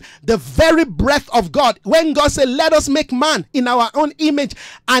within the very breath of God. When God said, let us make man in our own image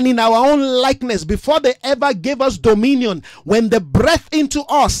and in our own likeness, before they ever gave us dominion, when they breathed into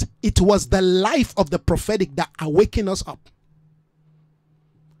us, it was the life of the prophetic that awakened us up.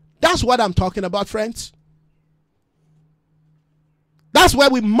 That's what I'm talking about, friends. That's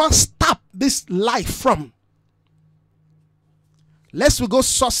where we must stop this life from. Lest we go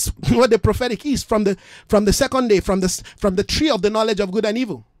source what the prophetic is from the second day, from the tree of the knowledge of good and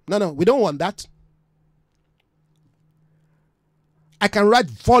evil. No, we don't want that. I can write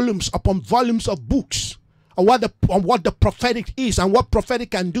volumes upon volumes of books on what the prophetic is and what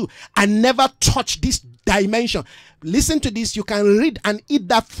prophetic can do, and never touch this dimension. Listen to this. You can read and eat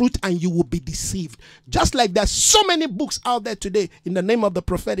that fruit and you will be deceived. Just like there's so many books out there today in the name of the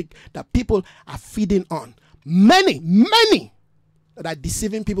prophetic that people are feeding on. Many that are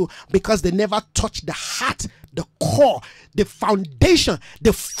deceiving people because they never touch the heart, the core, the foundation,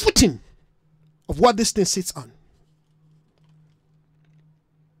 the footing of what this thing sits on.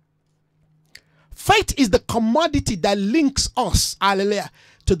 Faith is the commodity that links us, hallelujah,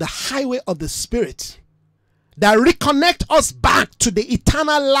 to the highway of the Spirit, that reconnect us back to the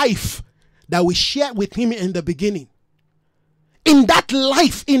eternal life that we shared with Him in the beginning. In that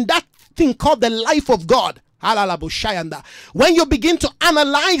life, in that thing called the life of God, when you begin to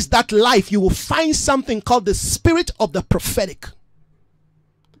analyze that life, you will find something called the spirit of the prophetic.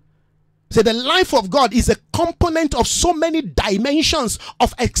 So the life of God is a component of so many dimensions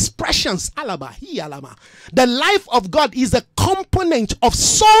of expressions. The life of God is a component of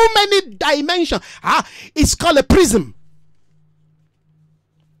so many dimensions. It's called a prism.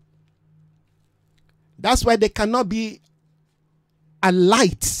 That's why there cannot be a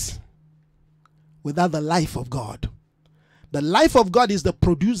light without the life of God. The life of God is the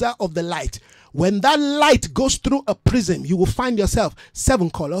producer of the light. When that light goes through a prism, you will find yourself 7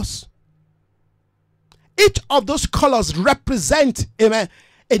 colors. Each of those colors represent a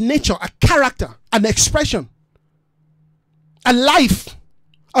nature, a character, an expression, a life,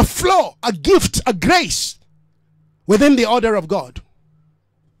 a flow, a gift, a grace within the order of God.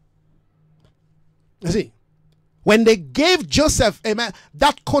 You see, when they gave Joseph,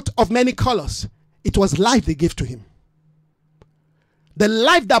 that coat of many colors, it was life they gave to him. The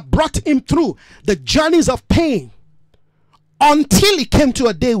life that brought him through the journeys of pain, until he came to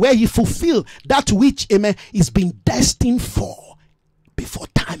a day where he fulfilled that which, is being destined for before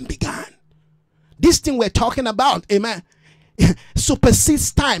time began. This thing we're talking about,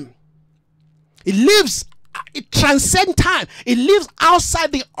 supersedes time. It lives, it transcends time. It lives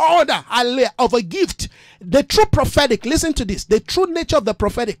outside the order of a gift. The true prophetic, listen to this, the true nature of the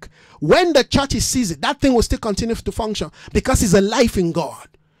prophetic, when the church sees it, that thing will still continue to function because it's a life in God.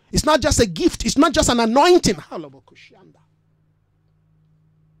 It's not just a gift. It's not just an anointing.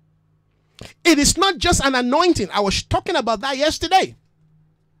 It is not just an anointing. I was talking about that yesterday.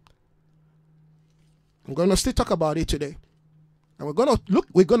 I'm going to still talk about it today. And we're going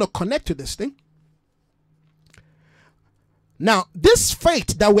to connect to this thing. Now, this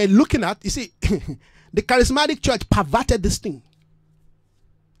faith that we're looking at, you see, the charismatic church perverted this thing.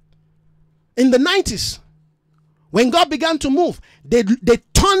 In the 90s, when God began to move, they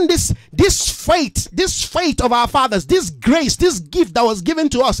turned this faith of our fathers, this grace, this gift that was given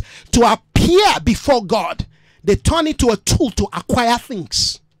to us to appear before God, they turned it to a tool to acquire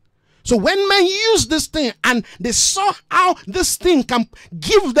things. So when men use this thing and they saw how this thing can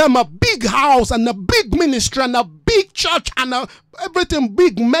give them a big house and a big ministry and a big church and everything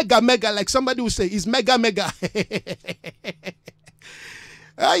big, mega, like somebody would say, is mega.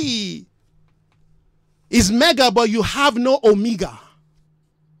 Hey. It's mega, but you have no omega.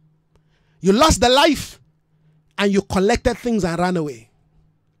 You lost the life and you collected things and ran away.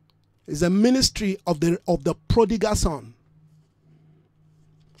 It's a ministry of the prodigal son.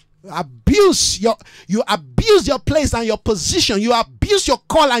 You abuse your place and your position. You abuse your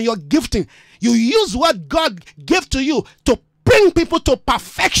call and your gifting. You use what God gave to you to bring people to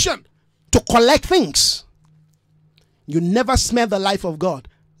perfection, to collect things. You never smell the life of God.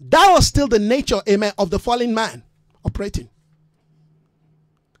 That was still the nature, of the fallen man operating.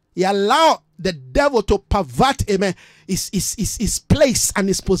 He allowed the devil to pervert, his place and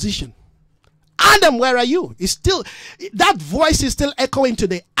his position. Adam, where are you? It's still, that voice is still echoing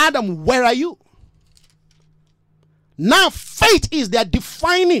today. Adam, where are you? Now, faith is they're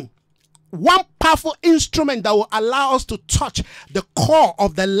defining one powerful instrument that will allow us to touch the core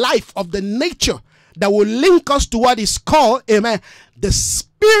of the life, of the nature, that will link us to what is called, the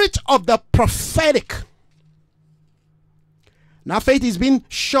spirit of the prophetic. Now, faith is being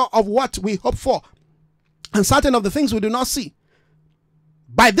sure of what we hope for and certain of the things we do not see.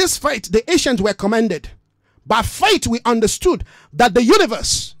 By this faith, the ancients were commended. By faith, we understood that the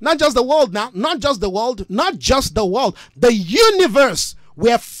universe, not just the world now, not just the world, the universe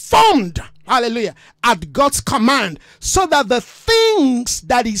were formed, hallelujah, at God's command, so that the things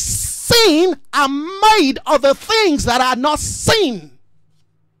that is seen are made of the things that are not seen.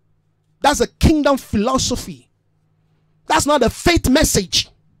 That's a kingdom philosophy. That's not a faith message.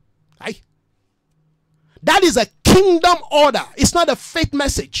 Right? That is a kingdom order. It's not a faith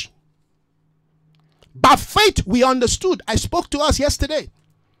message. By faith, we understood. I spoke to us yesterday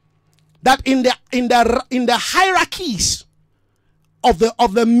that in the hierarchies of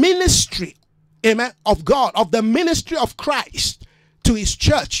the ministry amen, of God, of the ministry of Christ to his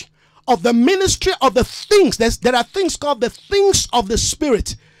church, of the ministry of the things. There are things called the things of the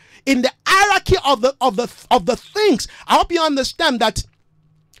Spirit. In the hierarchy of the things, I hope you understand that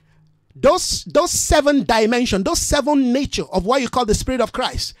those 7 dimensions, those 7 nature of what you call the Spirit of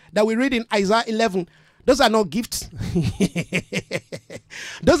Christ that we read in Isaiah 11, those are not gifts.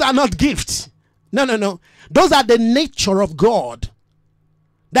 Those are not gifts. No. Those are the nature of God.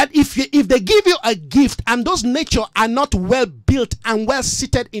 That if they give you a gift and those nature are not well built and well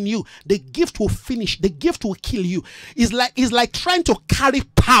seated in you, the gift will finish. The gift will kill you. It's like trying to carry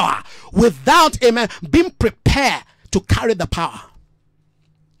power without, amen, being prepared to carry the power.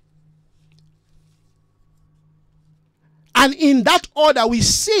 And in that order, we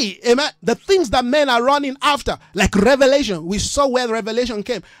see, amen, the things that men are running after, like revelation. We saw where revelation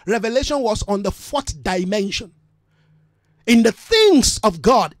came. Revelation was on the 4th dimension. In the things of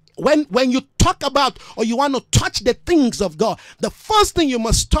God, when you talk about or you want to touch the things of God, the first thing you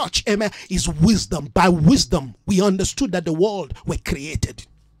must touch, amen, is wisdom. By wisdom, we understood that the world were created.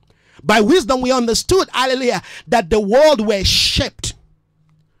 By wisdom, we understood, hallelujah, that the world were shaped.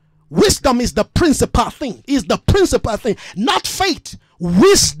 Wisdom is the principal thing, not faith.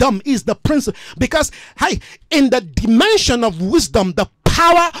 Wisdom is the principle, because hey, in the dimension of wisdom, the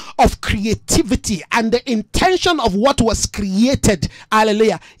power of creativity and the intention of what was created,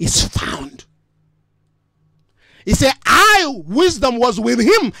 hallelujah, is found. He said, wisdom was with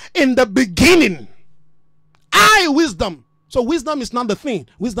him in the beginning. Wisdom. So wisdom is not the thing.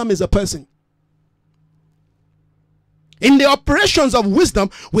 Wisdom is a person. In the operations of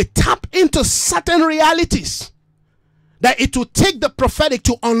wisdom, we tap into certain realities. That it will take the prophetic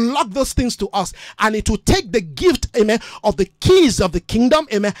to unlock those things to us. And it will take the gift, amen, of the keys of the kingdom,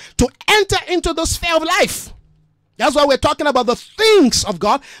 amen, to enter into the sphere of life. That's why we're talking about the things of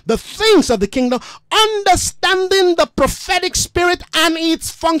God, the things of the kingdom, understanding the prophetic spirit and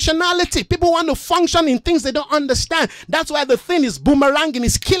its functionality. People want to function in things they don't understand. That's why the thing is boomeranging,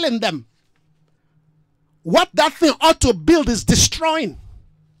 is killing them. What that thing ought to build is destroying.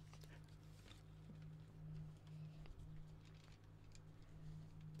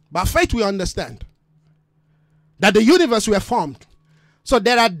 By faith we understand that the universe were formed. So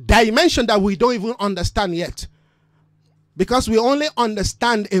there are dimensions that we don't even understand yet. Because we only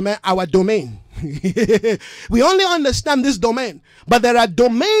understand, amen, our domain. We only understand this domain. But there are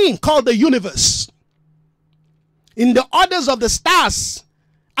domains called the universe. In the orders of the stars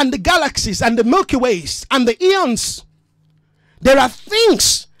and the galaxies and the Milky Ways and the eons, there are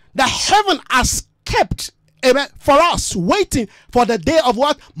things that heaven has kept, amen, for us, waiting for the day of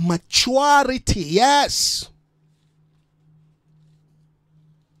what? Maturity. Yes.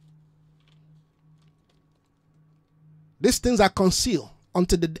 These things are concealed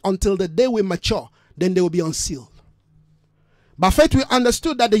until the day we mature, then they will be unsealed. By faith we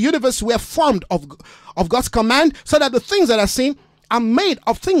understood that the universe were formed of God's command, so that the things that are seen are made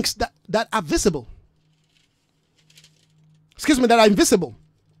of things that are visible. That are invisible.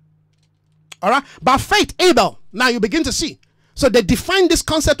 All right. By faith, Abel. Now you begin to see. So they define this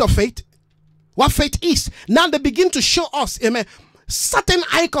concept of faith, what faith is. Now they begin to show us, amen, certain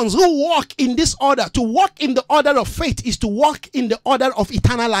icons who walk in this order. To walk in the order of faith is to walk in the order of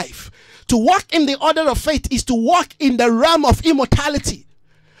eternal life. To walk in the order of faith is to walk in the realm of immortality.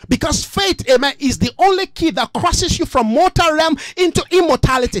 Because faith, amen, is the only key that crosses you from mortal realm into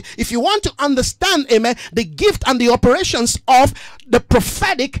immortality. If you want to understand, amen, the gift and the operations of the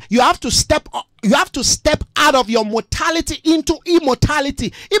prophetic, you have to step out of your mortality into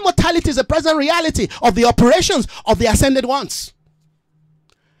immortality. Immortality is a present reality of the operations of the ascended ones.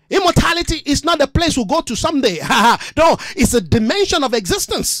 Immortality is not a place we'll go to someday. No, it's a dimension of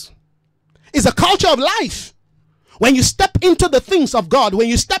existence. It's a culture of life. When you step into the things of God, when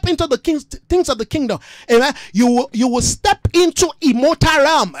you step into the things of the kingdom, amen, you will step into immortal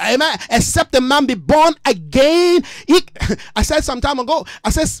realm, amen, except a man be born again. I said some time ago,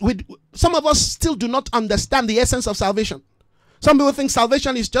 some of us still do not understand the essence of salvation. Some people think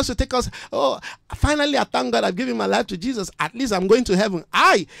salvation is just to take us, oh, finally I thank God I've given my life to Jesus. At least I'm going to heaven.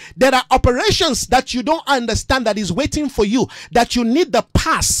 There are operations that you don't understand that is waiting for you, that you need the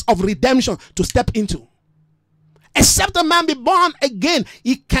pass of redemption to step into. Except a man be born again,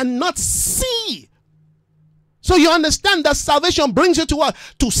 he cannot see. So you understand that salvation brings you to what?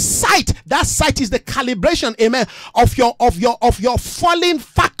 To sight. That sight is the calibration, amen, of your fallen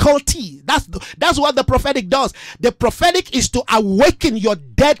faculty. That's what the prophetic does. The prophetic is to awaken your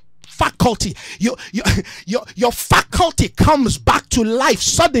dead faculty. Your faculty comes back to life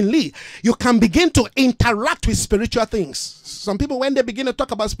suddenly. You can begin to interact with spiritual things. Some people, when they begin to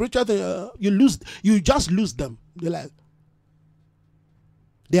talk about spiritual things, you just lose them.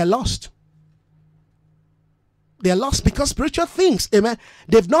 They're lost. They're lost because spiritual things, amen,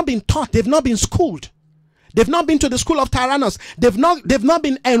 they've not been taught, they've not been schooled. They've not been to the school of Tyrannus. They've not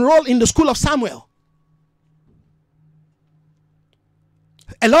been enrolled in the school of Samuel.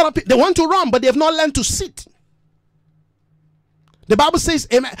 A lot of people, they want to run, but they have not learned to sit. The Bible says,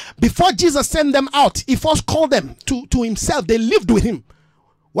 amen, before Jesus sent them out, he first called them to himself. They lived with him.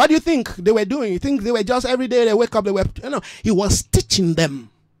 What do you think they were doing? You think they were just every day they wake up, they were, he was teaching them.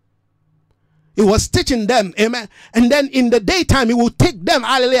 He was teaching them, amen. And then in the daytime, he will take them,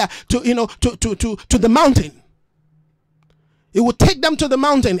 hallelujah, to the mountain. He will take them to the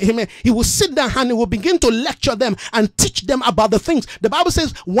mountain, amen. He will sit down and he will begin to lecture them and teach them about the things. The Bible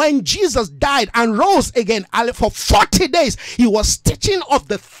says when Jesus died and rose again for 40 days, he was teaching of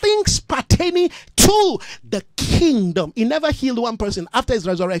the things pertaining to the kingdom. He never healed one person after his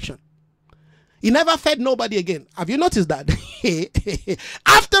resurrection. He never fed nobody again. Have you noticed that?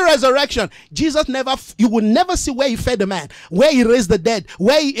 After resurrection, Jesus you will never see where he fed a man, where he raised the dead,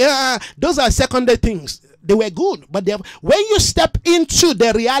 those are secondary things. They were good, but when you step into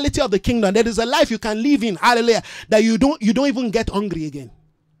the reality of the kingdom, there is a life you can live in, hallelujah, that you don't even get hungry again.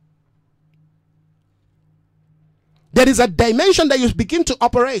 There is a dimension that you begin to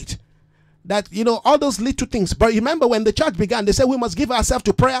operate. That, all those little things. But remember when the church began, they said we must give ourselves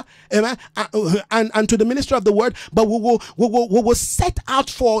to prayer, amen, and to the ministry of the word. But we will set out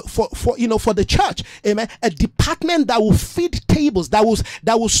for the church, amen, a department that will feed tables, that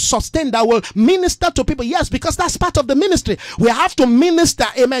will sustain, that will minister to people. Yes, because that's part of the ministry. We have to minister,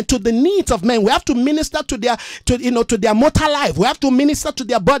 amen, to the needs of men. We have to minister to their mortal life. We have to minister to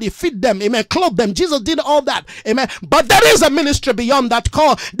their body, feed them, amen, clothe them. Jesus did all that, amen. But there is a ministry beyond that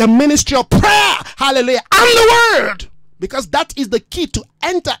called the ministry of prayer, hallelujah, and the word, because that is the key to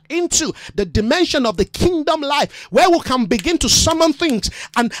enter into the dimension of the kingdom life, where we can begin to summon things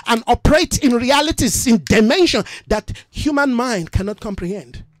and operate in realities, in dimension that human mind cannot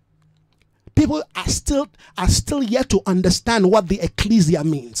comprehend. People are still yet to understand what the ecclesia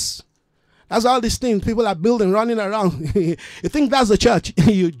means. That's all these things people are building, running around. You think that's the church?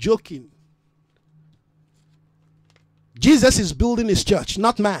 You're joking. Jesus is building his church,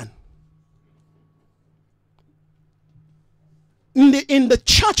 not man. In the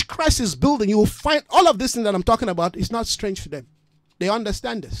church Christ is building, you will find all of this thing that I'm talking about is not strange to them. They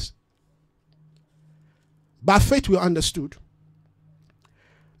understand this. By faith we understood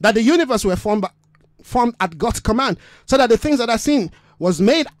that the universe were formed at God's command, so that the things that are seen was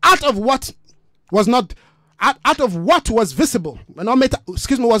made out of what was not, out of what was visible.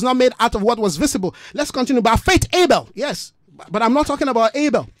 Was not made out of what was visible. Let's continue. By faith Abel, yes, but I'm not talking about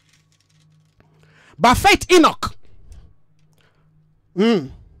Abel. By faith Enoch.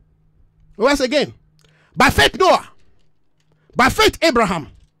 Once again, by faith Noah, by faith Abraham,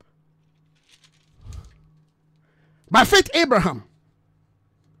 by faith Abraham,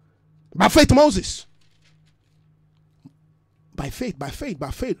 by faith Moses, by faith.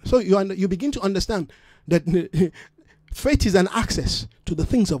 So you begin to understand that faith is an access to the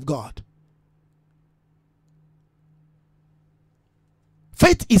things of God.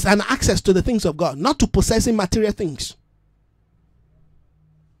 Faith is an access to the things of God, not to possessing material things.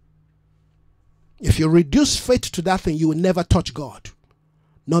 If you reduce faith to that thing, you will never touch God,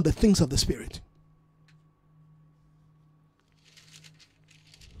 not the things of the Spirit.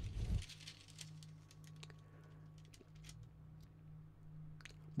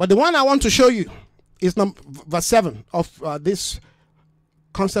 But the one I want to show you is verse 7 of this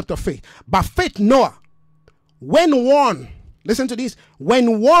concept of faith. By faith Noah, when warned, listen to this,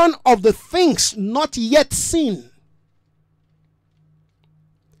 when warned of the things not yet seen.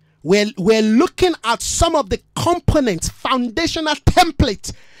 We're looking at some of the components, foundational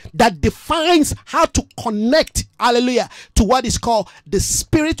template that defines how to connect, hallelujah, to what is called the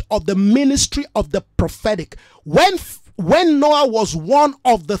spirit of the ministry of the prophetic. When Noah was one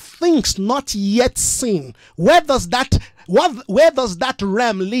of the things not yet seen, where does that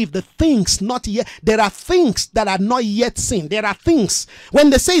realm live? The things not yet. There are things that are not yet seen. There are things.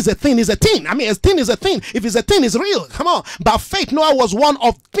 When they say it's a thing, it's a thing. I mean, a thing is a thing. If it's a thing, it's real. Come on. By faith, Noah was one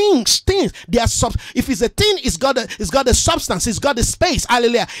of things. They are if it's a thing, it's got a substance. It's got a space.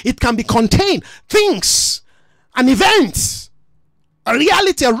 Hallelujah. It can be contained. Things and events. A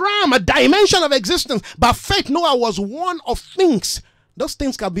reality, a realm, a dimension of existence. By faith, Noah was one of things. Those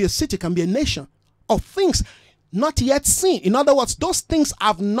things can be a city, can be a nation of things not yet seen. In other words, those things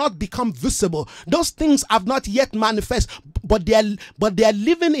have not become visible. Those things have not yet manifest, but they are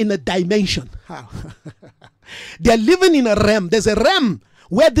living in a dimension. How? They are living in a realm. There's a realm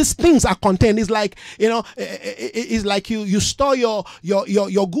where these things are contained. It's like, it's like you store your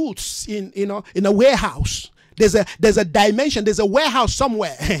goods in a warehouse. There's a dimension. There's a warehouse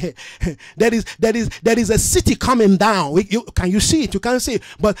somewhere. there is a city coming down. Can you see it? You can't see it.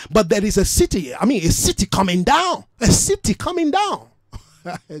 But there is a city. I mean, a city coming down. A city coming down.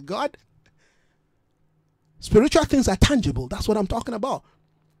 God. Spiritual things are tangible. That's what I'm talking about.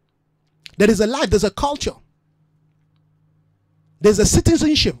 There is a life. There's a culture. There's a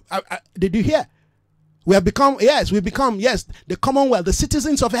citizenship. Did you hear? We become the Commonwealth, the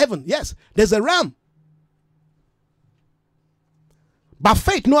citizens of heaven. Yes, there's a realm. By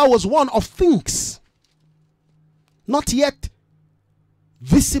faith, Noah was one of things not yet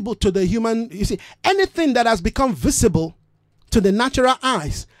visible to the human. You see, anything that has become visible to the natural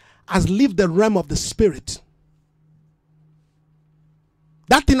eyes has left the realm of the spirit.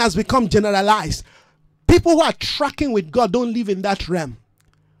 That thing has become generalized. People who are tracking with God don't live in that realm.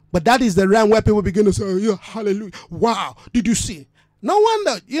 But that is the realm where people begin to say, oh, yeah, hallelujah. Wow, did you see? No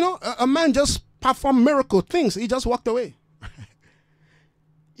wonder, a man just performed miracle things. He just walked away.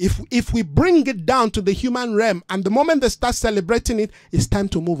 If we bring it down to the human realm, and the moment they start celebrating it, it's time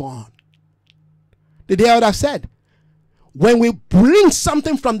to move on. Did you hear what I said? When we bring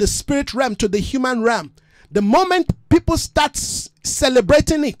something from the spirit realm to the human realm, the moment people start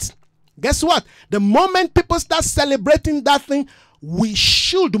celebrating it, guess what? The moment people start celebrating that thing, we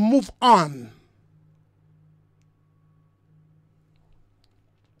should move on.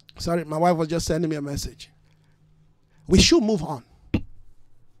 Sorry, my wife was just sending me a message. We should move on.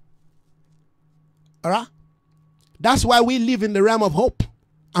 All right? That's why we live in the realm of hope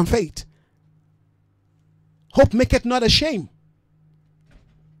and faith. Hope maketh not ashamed.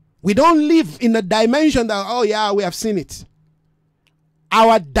 We don't live in a dimension that, oh yeah, we have seen it.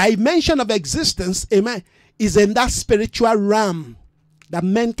 Our dimension of existence, amen, is in that spiritual realm that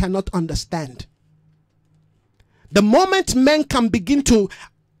men cannot understand. The moment men can begin to,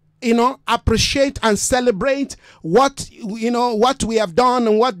 appreciate and celebrate what we have done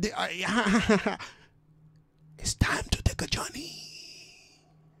and what it's time to take a journey.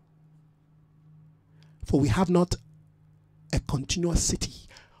 For we have not a continuous city.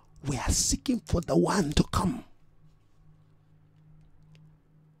 We are seeking for the one to come.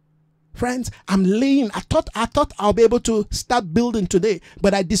 Friends, I thought I'll be able to start building today,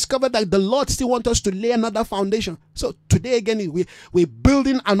 but I discovered that the Lord still wants us to lay another foundation. So today again, we're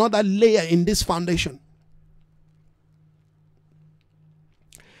building another layer in this foundation.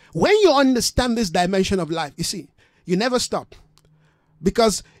 When you understand this dimension of life, you see, you never stop.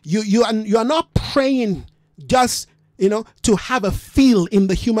 Because you are not praying just, to have a feel in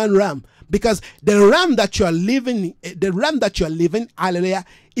the human realm. Because the realm that you are living, hallelujah,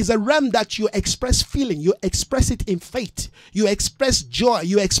 is a realm that you express feeling. You express it in faith. You express joy.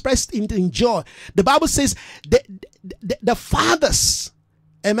 You express it in joy. The Bible says the fathers,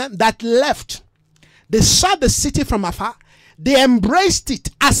 amen, that left, they saw the city from afar. They embraced it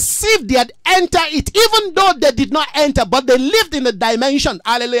as if they had entered it, even though they did not enter, but they lived in a dimension,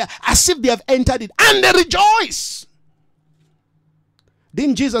 hallelujah, as if they have entered it, and they rejoice.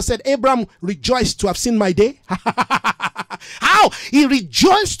 Didn't Jesus said, Abraham rejoiced to have seen my day? How? He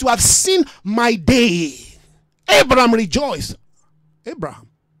rejoiced to have seen my day. Abraham rejoiced. Abraham.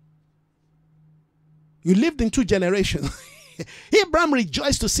 You lived in 2 generations. Abraham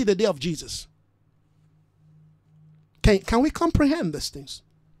rejoiced to see the day of Jesus. Can we comprehend these things?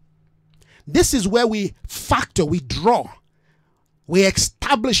 This is where we factor, we draw, we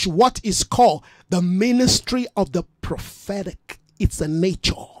establish what is called the ministry of the prophetic. It's a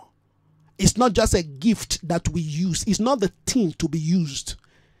nature. It's not just a gift that we use. It's not the thing to be used.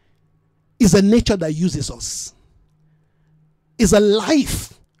 It's a nature that uses us. It's a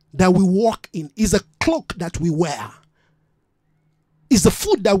life that we walk in. It's a cloak that we wear. It's the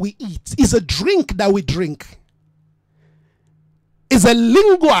food that we eat. It's a drink that we drink. Is a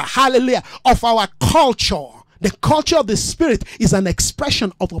lingua, hallelujah, of our culture. The culture of the spirit is an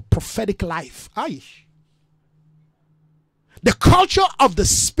expression of a prophetic life. Aye. The culture of the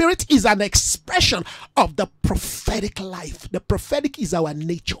spirit is an expression of the prophetic life. The prophetic is our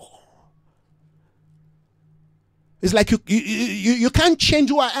nature. It's like you can't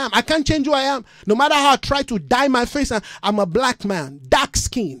change who I am. I can't change who I am. No matter how I try to dye my face, I'm a black man, dark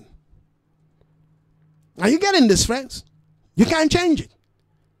skin. Are you getting this, friends? You can't change it.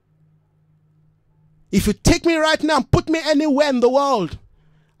 If you take me right now and put me anywhere in the world,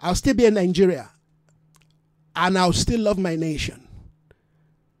 I'll still be in Nigeria. and I'll still love my nation.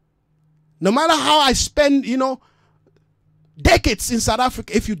 No matter how I spend, decades in South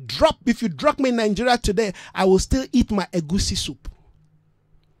Africa, if you drop me in Nigeria today, I will still eat my egusi soup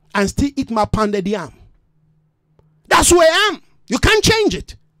and still eat my pounded yam. That's who I am. You can't change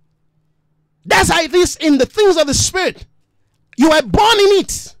it. That's how it is in the things of the Spirit. You were born in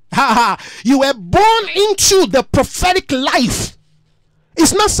it. You were born into the prophetic life.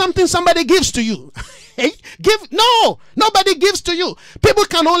 It's not something somebody gives to you. No, nobody gives to you. People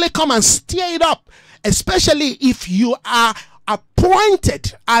can only come and stir it up, especially if you are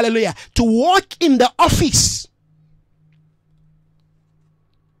appointed, hallelujah, to work in the office.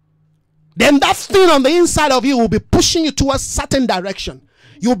 Then that thing on the inside of you will be pushing you towards certain direction.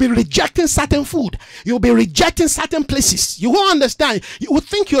 You'll be rejecting certain food. You'll be rejecting certain places. You won't understand. You will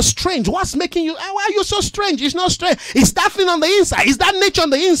think you're strange. What's making you? Why are you so strange? It's not strange. It's that thing on the inside. It's that nature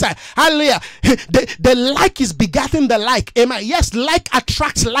on the inside. Hallelujah. The like is begetting the like. Amen. Yes, like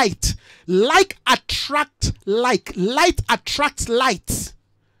attracts light. Like attracts like. Light attracts light.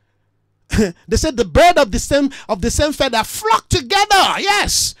 They said the bird of the same feather flock together.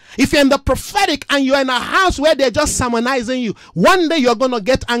 Yes. If you're in the prophetic and you're in a house where they're just sermonizing you, one day you're going to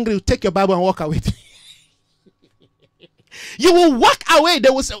get angry, take your Bible and walk away. You will walk away.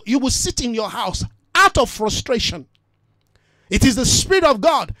 You will sit in your house out of frustration. It is the Spirit of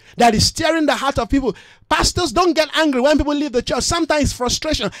God that is stirring the heart of people. Pastors, don't get angry when people leave the church. Sometimes it's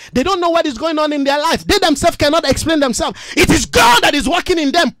frustration. They don't know what is going on in their life. They themselves cannot explain themselves. It is God that is working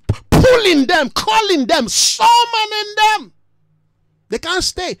in them, pulling them, calling them, summoning them. They can't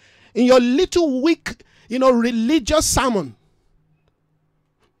stay in your little weak, religious sermon.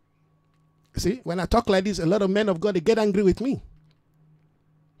 See, when I talk like this, a lot of men of God, they get angry with me.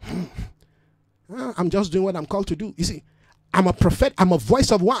 I'm just doing what I'm called to do. You see, I'm a prophet. I'm a voice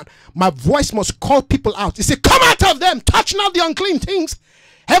of one. My voice must call people out. You say, come out of them. Touch not the unclean things.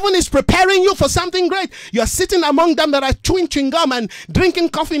 Heaven is preparing you for something great. You are sitting among them that are chewing gum and drinking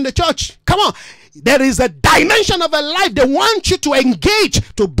coffee in the church. Come on. There is a dimension of a life they want you to engage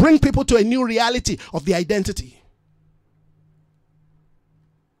to bring people to a new reality of the identity.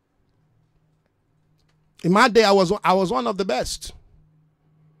 In my day, I was one of the best.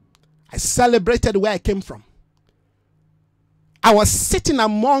 I celebrated where I came from. I was sitting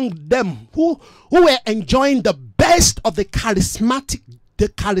among them who were enjoying the best of the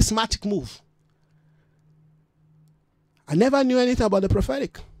charismatic move. I never knew anything about the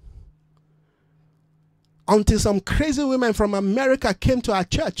prophetic until some crazy women from America came to our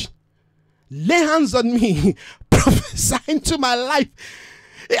church, lay hands on me, prophesying to my life.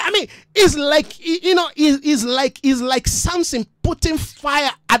 I mean, it's like, it's like Samson putting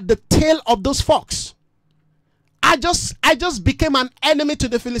fire at the tail of those fox. I just became an enemy to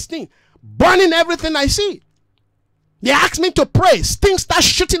the Philistine, burning everything I see. They asked me to pray. Things start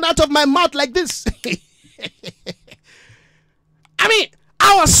shooting out of my mouth like this. I mean,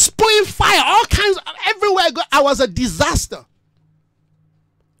 I was spewing fire, all kinds of, everywhere I go. I was a disaster.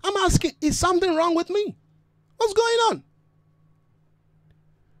 I'm asking, is something wrong with me? What's going on?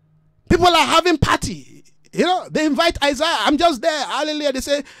 People are having party. They invite Isaiah. I'm just there. Hallelujah. They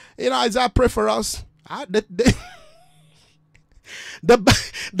say, Isaiah, pray for us. The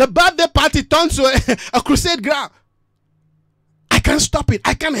birthday party turns to a crusade ground. I can't stop it.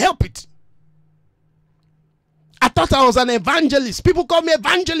 I can't help it. I thought I was an evangelist. People call me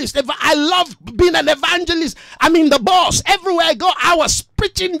evangelist. I love being an evangelist. I mean, the boss. Everywhere I go, I was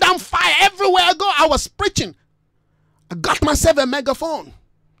preaching down fire. Everywhere I go, I was preaching. I got myself a megaphone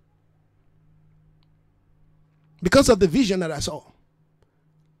because of the vision that I saw.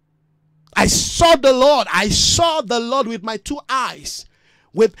 I saw the Lord. I saw the Lord with my two eyes,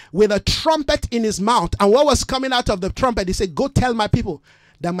 with a trumpet in his mouth. And what was coming out of the trumpet? He said, go tell my people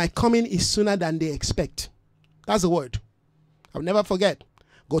that my coming is sooner than they expect. That's the word. I'll never forget.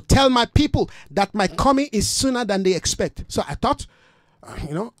 Go tell my people that my coming is sooner than they expect. So I thought,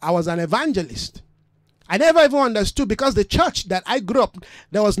 I was an evangelist. I never even understood, because the church that I grew up,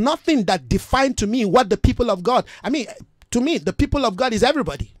 there was nothing that defined to me what the people of God. I mean, to me, the people of God is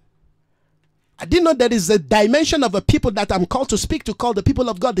everybody. I didn't know there is a dimension of a people that I'm called to speak to, called the people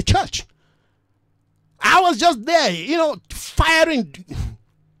of God, the church. I was just there, firing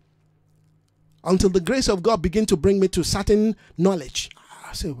until the grace of God began to bring me to certain knowledge.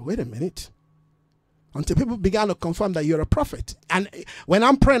 I said, wait a minute. Until people began to confirm that you're a prophet. And when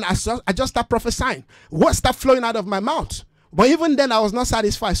I'm praying, I just start prophesying. Words start flowing out of my mouth. But even then, I was not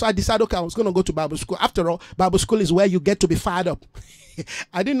satisfied. So I decided, okay, I was going to go to Bible school. After all, Bible school is where you get to be fired up.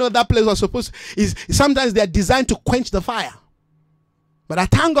 I didn't know that place was supposed to. Sometimes they're designed to quench the fire. But I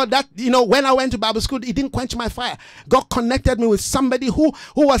thank God that, when I went to Bible school, it didn't quench my fire. God connected me with somebody who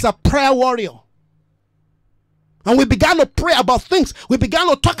was a prayer warrior. And we began to pray about things. We began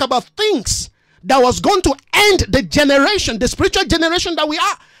to talk about things that was going to end the generation, the spiritual generation that we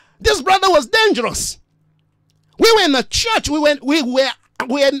are. This brother was dangerous. We were in a church. We were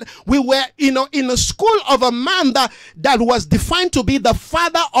in a school of a man that was defined to be the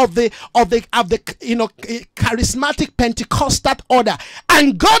father of the charismatic Pentecostal order,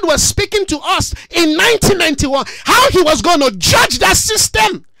 and God was speaking to us in 1991 how he was going to judge that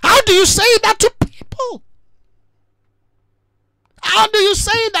system. How do you say that to people? How do you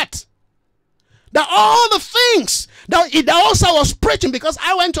say that? That all the things that also was preaching, because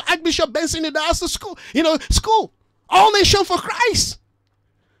I went to Archbishop Benson in the school, school, All Nation for Christ.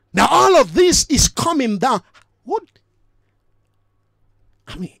 Now all of this is coming down. What?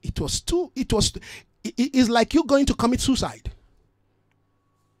 I mean, it's like you're going to commit suicide.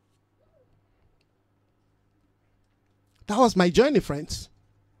 That was my journey, friends.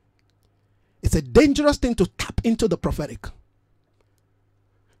 It's a dangerous thing to tap into the prophetic.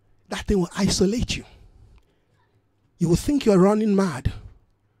 That thing will isolate you. You will think you're running mad.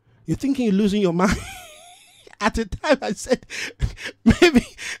 You're thinking you're losing your mind. At the time I said, maybe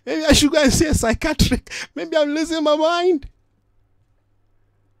I should go and see a psychiatric. Maybe I'm losing my mind.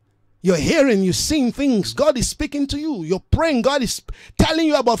 You're hearing, you're seeing things. God is speaking to you. You're praying. God is telling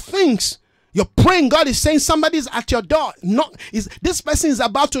you about things. You're praying. God is saying somebody's at your door. This person is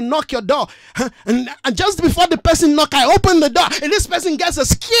about to knock your door. And just before the person knock, I open the door. And this person gets a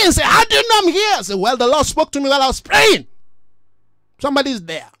scare and say, how do you know I'm here? I say, well, the Lord spoke to me while I was praying. Somebody's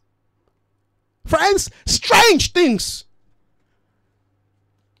there. Friends, strange things.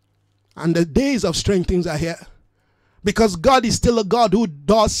 And the days of strange things are here. Because God is still a God who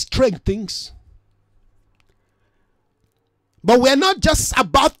does strange things. But we're not just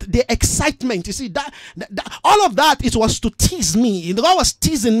about the excitement. You see, that all of that, it was to tease me. God was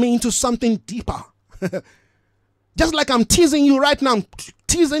teasing me into something deeper. Just like I'm teasing you right now, I'm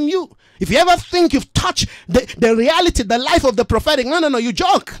teasing you. If you ever think you've touched the reality, the life of the prophetic, no, you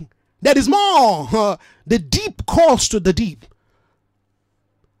joke. There is more. The deep calls to the deep.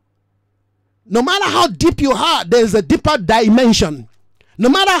 No matter how deep you are, there's a deeper dimension. No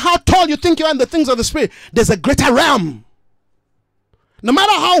matter how tall you think you are in the things of the Spirit, there's a greater realm. No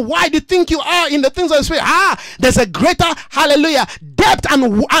matter how wide you think you are in the things of the Spirit, there's a greater, hallelujah, depth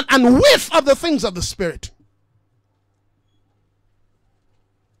and width of the things of the Spirit.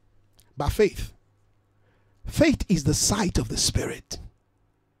 By faith. Faith is the sight of the Spirit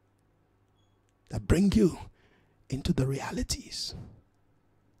that bring you into the realities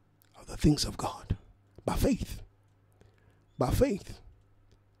of the things of God. By faith. By faith.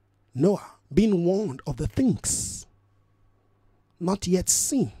 Noah being warned of the things not yet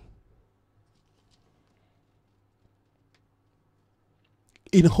seen.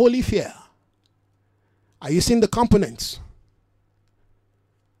 In holy fear. Are you seeing the components?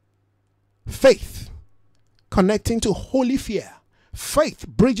 Faith connecting to holy fear. Faith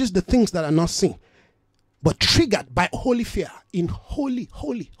bridges the things that are not seen, but triggered by holy fear. In holy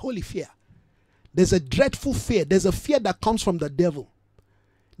fear. There's a dreadful fear. There's a fear that comes from the devil.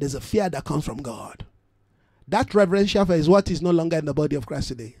 There's a fear that comes from God. That reverential fear is what is no longer in the body of Christ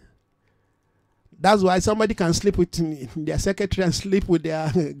today. That's why somebody can sleep with their secretary and sleep with their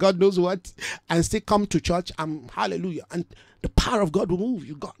God knows what and still come to church and hallelujah. And the power of God will move.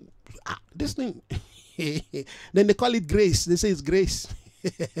 You got this thing. Then they call it grace. They say it's grace.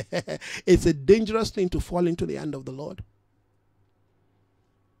 It's a dangerous thing to fall into the hand of the Lord.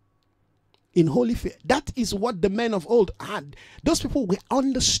 In holy fear. That is what the men of old had. Those people were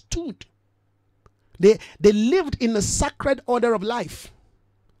understood. They lived in a sacred order of life.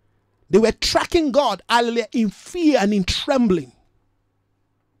 They were tracking God in fear and in trembling.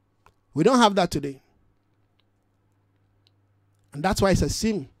 We don't have that today. And that's why it's a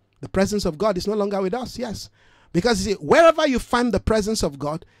sin. The presence of God is no longer with us. Yes. Because you see, wherever you find the presence of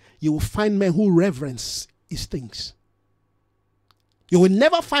God, you will find men who reverence his things. You will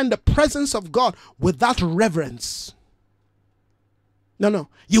never find the presence of God without reverence. No.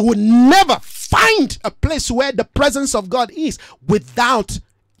 You will never find a place where the presence of God is without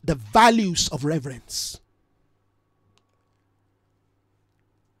the values of reverence.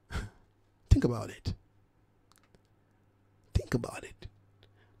 Think about it. Think about it.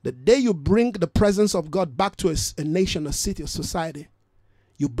 The day you bring the presence of God back to a nation, a city, a society,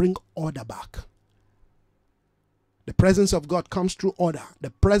 you bring order back. The presence of God comes through order. The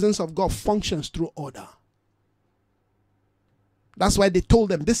presence of God functions through order. That's why they told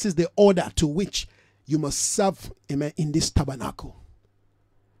them this is the order to which you must serve, amen, in this tabernacle.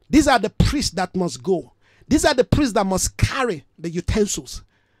 These are the priests that must go. These are the priests that must carry the utensils.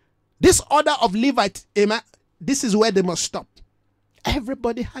 This order of Levite, amen, this is where they must stop.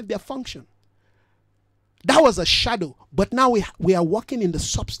 Everybody had their function. That was a shadow, but now we are walking in the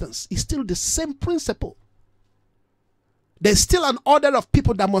substance. It's still the same principle. There's still an order of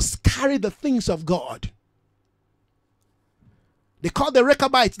people that must carry the things of God. They call the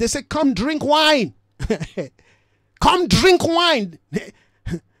Rechabites. They say, come drink wine. Come drink wine.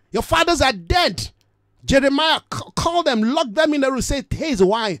 Your fathers are dead. Jeremiah called them, locked them in the room, said, here's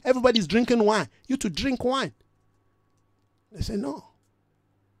wine. Everybody's drinking wine. You to drink wine. They say, no.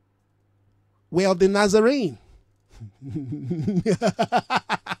 We are the Nazarene.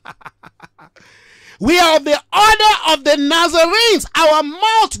 We are the order of the Nazarenes. Our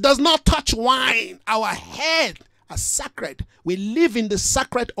mouth does not touch wine. Our head are sacred. We live in the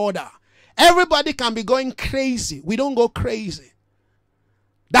sacred order. Everybody can be going crazy. We don't go crazy.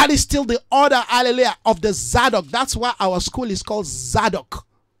 That is still the order, hallelujah, of the Zadok. That's why our school is called Zadok.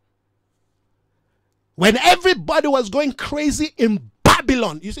 When everybody was going crazy in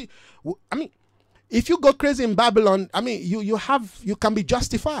Babylon, you see, I mean, if you go crazy in Babylon, I mean, you can be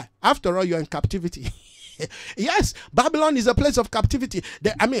justified. After all, you're in captivity. Yes, Babylon is a place of captivity.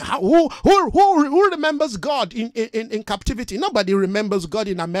 I mean, who remembers God in captivity? Nobody remembers God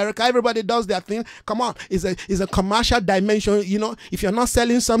in America. Everybody does their thing. Come on, it's a commercial dimension. You know, if you're not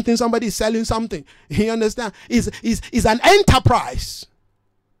selling something, somebody is selling something. You understand? It's an enterprise.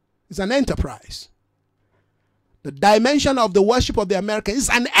 It's an enterprise. The dimension of the worship of the American is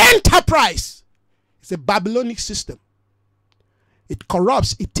an enterprise. It's a Babylonic system. It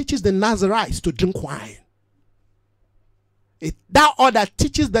corrupts. It teaches the Nazarites to drink wine. That order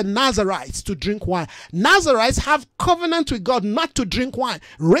teaches the Nazarites to drink wine. Nazarites have covenant with God not to drink wine.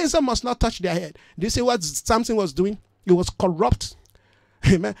 Razor must not touch their head. Do you see what Samson was doing? He was corrupt,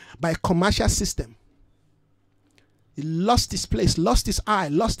 amen, by a commercial system. He lost his place, lost his eye,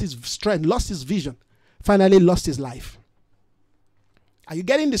 lost his strength, lost his vision. Finally lost his life. Are you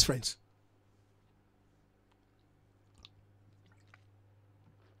getting this, friends?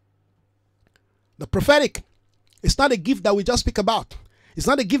 The prophetic is not a gift that we just speak about. It's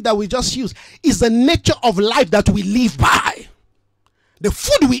not a gift that we just use. It's the nature of life that we live by. The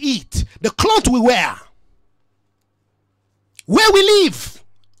food we eat, the clothes we wear, where we live,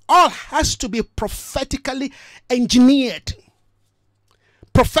 all has to be prophetically engineered,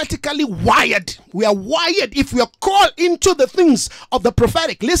 prophetically wired. We are wired if we are called into the things of the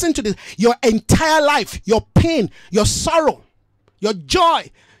prophetic. Listen to this. Your entire life, your pain, your sorrow, your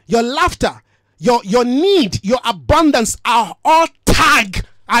joy, your laughter, your need, your abundance are all tagged,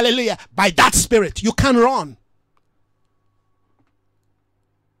 hallelujah, by that spirit. You can't run.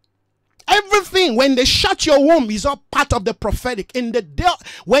 Everything, when they shut your womb, is all part of the prophetic.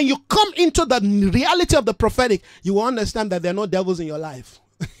 When you come into the reality of the prophetic, you will understand that there are no devils in your life.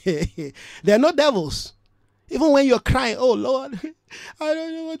 There are no devils. Even when you're crying, oh Lord, I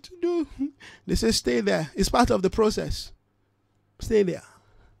don't know what to do. They say, stay there. It's part of the process. Stay there.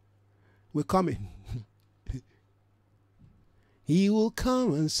 We're coming. He will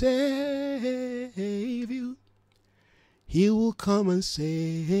come and save you. He will come and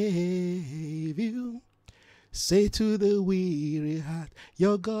save you. Say to the weary heart,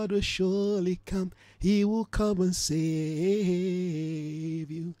 your God will surely come. He will come and save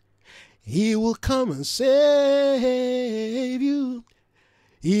you. He will come and save you.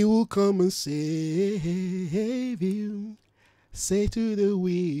 He will come and save you. Say to the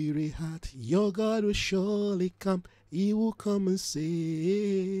weary heart, your God will surely come. He will come and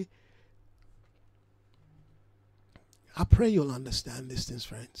save. I pray you'll understand these things,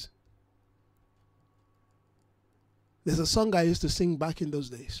 friends. There's a song I used to sing back in those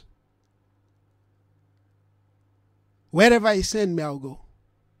days. Wherever he send me, I'll go.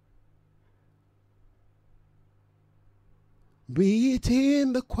 Be it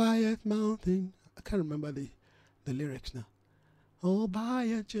in the quiet mountain. I can't remember the lyrics now. Oh, by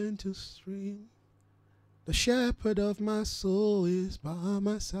a gentle stream, the shepherd of my soul is by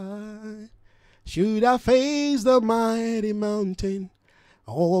my side. Should I face the mighty mountain,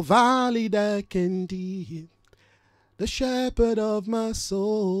 or valley dark and deep, the shepherd of my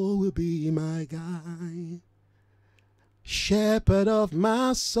soul will be my guide. Shepherd of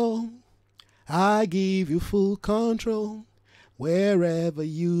my soul, I give you full control. Wherever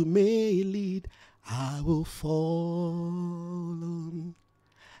you may lead, I will follow.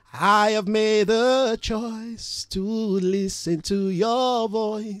 I have made the choice to listen to your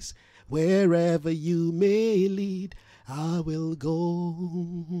voice. Wherever you may lead, I will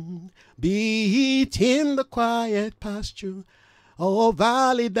go. Be it in the quiet pasture Oh,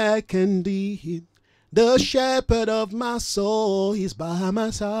 valley that can deep. The shepherd of my soul is by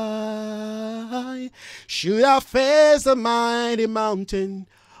my side. Should I face a mighty mountain,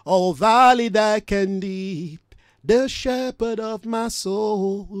 oh valley that can deep, the shepherd of my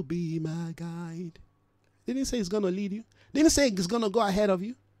soul will be my guide. Didn't he say he's going to lead you? Didn't he say he's going to go ahead of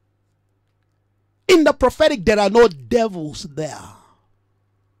you? In the prophetic, there are no devils there.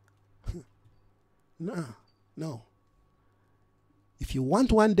 No. If you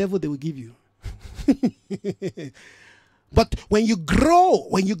want one devil, they will give you. But when you grow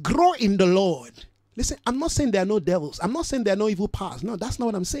in the Lord, listen, I'm not saying there are no devils. I'm not saying there are no evil powers. No, that's not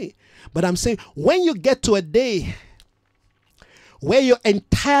what I'm saying. But I'm saying when you get to a day where your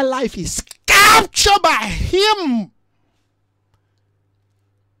entire life is captured by Him.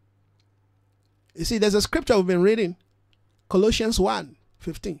 You see, there's a scripture we've been reading, Colossians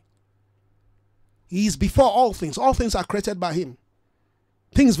 1:15. He is before all things. All things are created by Him.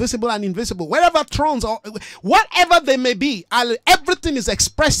 Things visible and invisible, wherever thrones or whatever they may be, everything is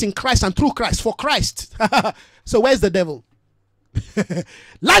expressed in Christ and through Christ, for Christ. So where's the devil?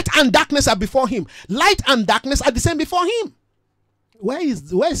 Light and darkness are before Him. Light and darkness are the same before Him. Where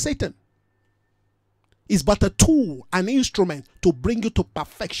is Satan? Is but a tool, an instrument to bring you to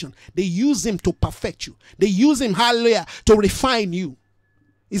perfection. They use him to perfect you. They use him, hallelujah, to refine you.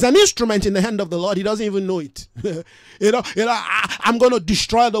 He's an instrument in the hand of the Lord. He doesn't even know it. I'm going to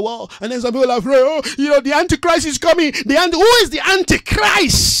destroy the world. And then some people are afraid, the Antichrist is coming. Who is the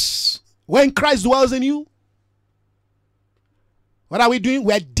Antichrist? When Christ dwells in you? What are we doing?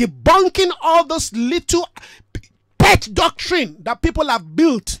 We're debunking all those little pet doctrine that people have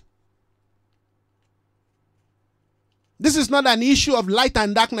built. This is not an issue of light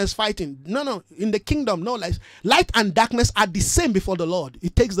and darkness fighting. No. In the kingdom, no. Light and darkness are the same before the Lord.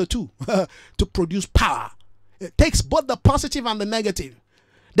 It takes the two to produce power. It takes both the positive and the negative.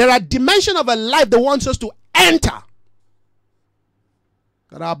 There are dimensions of a life that wants us to enter.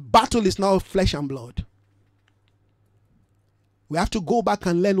 But our battle is not flesh and blood. We have to go back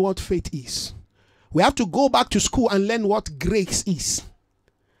and learn what faith is. We have to go back to school and learn what grace is.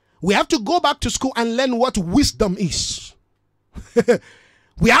 We have to go back to school and learn what wisdom is.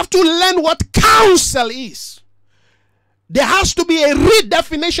 We have to learn what counsel is. There has to be a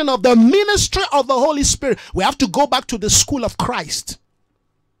redefinition of the ministry of the Holy Spirit. We have to go back to the school of Christ.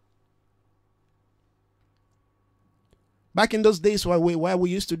 Back in those days where we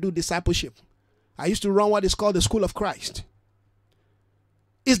used to do discipleship, I used to run what is called the school of Christ.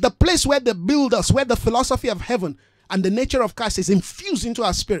 It's the place where the builders, where the philosophy of heaven and the nature of Christ is infused into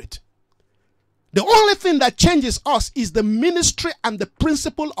our spirit. The only thing that changes us is the ministry and the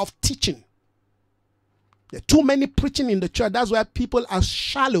principle of teaching. There are too many preaching in the church. That's why people are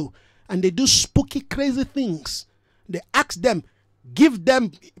shallow and they do spooky, crazy things. They ask them, give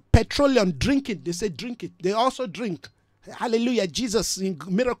them petroleum, drink it. They say, drink it. They also drink. Hallelujah, Jesus,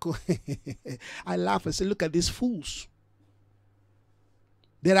 miracle. I laugh and say, look at these fools.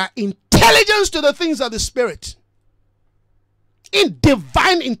 There are intelligence to the things of the Spirit. In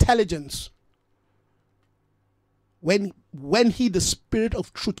divine intelligence. When He, the Spirit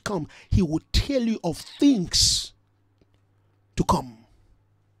of truth, come, He will tell you of things to come.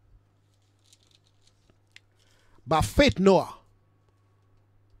 By faith, Noah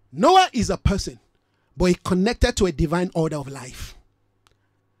is a person, but he connected to a divine order of life.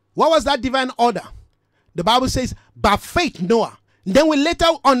 What was that divine order? The Bible says, by faith, Noah. Then we later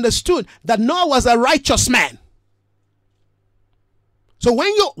understood that Noah was a righteous man. So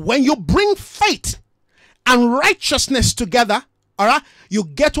when you bring faith and righteousness together, all right, you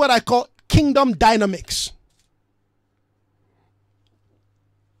get what I call kingdom dynamics.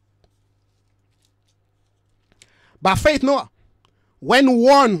 By faith, Noah, when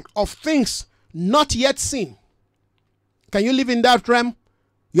warned of things not yet seen. Can you live in that realm?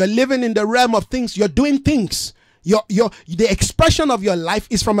 You're living in the realm of things. You're doing things. The expression of your life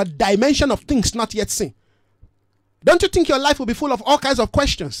is from a dimension of things not yet seen. Don't you think your life will be full of all kinds of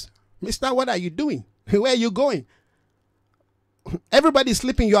questions? Mister, what are you doing? Where are you going? Everybody's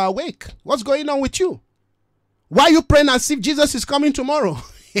sleeping, you are awake. What's going on with you? Why are you praying as if Jesus is coming tomorrow?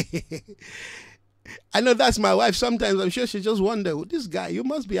 I know that's my wife. Sometimes I'm sure she just wonders, this guy, you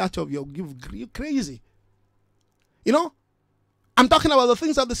must be out of you're crazy. You know, I'm talking about the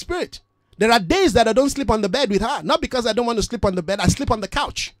things of the Spirit. There are days that I don't sleep on the bed with her. Not because I don't want to sleep on the bed. I sleep on the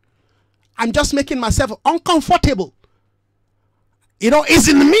couch. I'm just making myself uncomfortable. You know, it's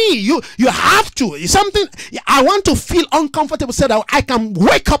in me. You have to. It's something I want to feel uncomfortable so that I can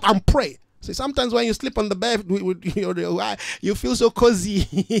wake up and pray. See, sometimes when you sleep on the bed, you feel so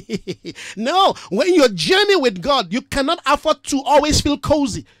cozy. No, when you're journeying with God, you cannot afford to always feel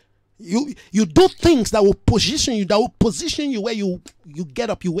cozy. You do things that will position you where you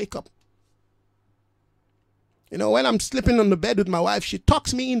get up, you wake up. You know, when I'm sleeping on the bed with my wife, she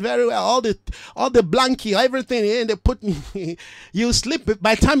tucks me in very well. All the blankie, everything, and they put me. You sleep.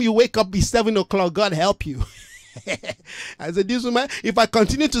 By the time you wake up, it's 7 o'clock. God help you. I said, this woman, if I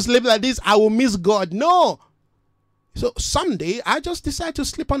continue to sleep like this, I will miss God. No. So someday, I just decide to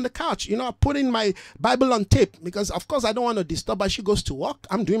sleep on the couch. You know, I put in my Bible on tape because, of course, I don't want to disturb her. She goes to work.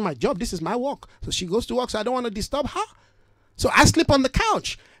 I'm doing my job. This is my work. So she goes to work, so I don't want to disturb her. So I sleep on the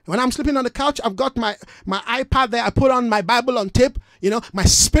couch. When I'm sleeping on the couch, I've got my iPad there. I put on my Bible on tape. You know, my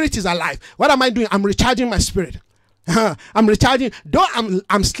spirit is alive. What am I doing? I'm recharging my spirit. I'm recharging.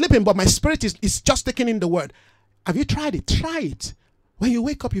 I'm sleeping, but my spirit is just taking in the word. Have you tried it? Try it. When you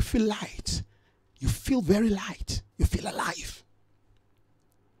wake up, you feel light. You feel very light. You feel alive.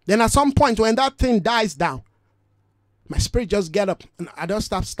 Then at some point, when that thing dies down, my spirit just get up and I don't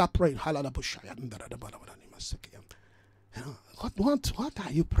stop praying. You know, what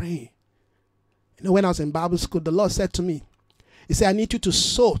are you praying? You know, when I was in Bible school, the Lord said to me, He said, I need you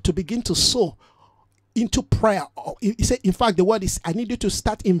to begin to sow into prayer. He said, in fact, the word is, I need you to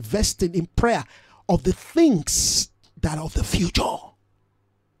start investing in prayer of the things that are of the future.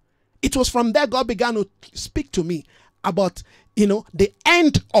 It was from there God began to speak to me about, you know, the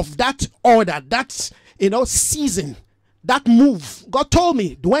end of that order, that, you know, season, that move. God told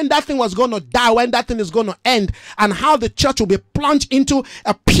me when that thing was going to die, when that thing is going to end, and how the church will be plunged into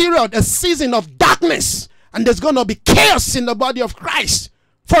a period, a season of darkness, and there's going to be chaos in the body of Christ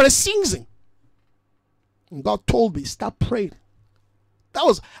for a season. And God told me, stop praying.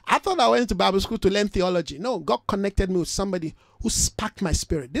 I thought I went to Bible school to learn theology. No, God connected me with somebody who sparked my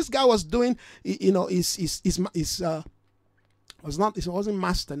spirit. This guy was doing, you know, it wasn't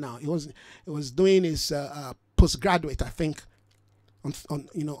master now. He was doing his postgraduate, I think,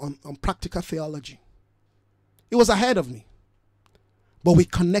 on practical theology. He was ahead of me, but we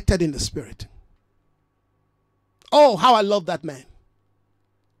connected in the spirit. Oh, how I love that man.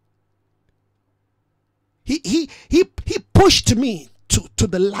 He pushed me to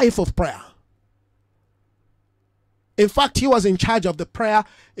the life of prayer. In fact, he was in charge of the prayer,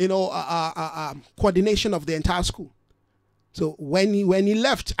 you know, coordination of the entire school. So when he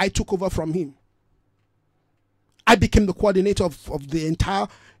left, I took over from him. I became the coordinator of the entire,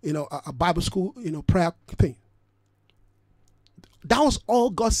 you know, Bible school, you know, prayer thing. That was all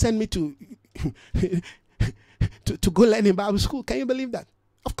God sent me to to go learn in Bible school. Can you believe that?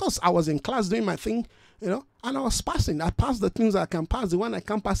 Of course, I was in class doing my thing, you know, and I was passing. I passed the things I can pass. The one I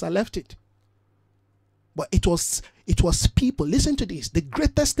can't pass, I left it. But it was people. Listen to this. The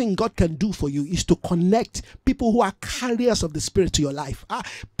greatest thing God can do for you is to connect people who are carriers of the Spirit to your life.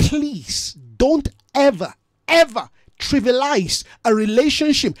 Please don't ever trivialize a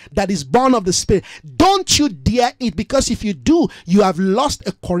relationship that is born of the Spirit. Don't you dare it, because if you do, you have lost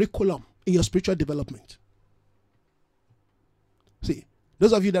a curriculum in your spiritual development. See,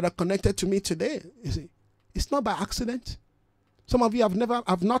 those of you that are connected to me today, you see, it's not by accident. Some of you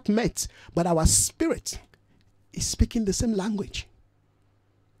have not met, but our spirit is speaking the same language.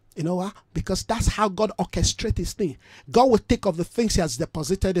 You know why? Because that's how God orchestrates his thing. God will take of the things he has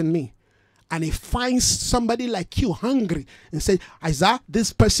deposited in me, and he finds somebody like you hungry and say, Isaiah,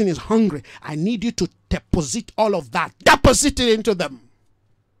 this person is hungry. I need you to deposit all of that. Deposit it into them.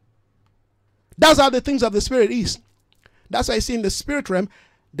 That's how the things of the Spirit is. That's why I see in the spirit realm,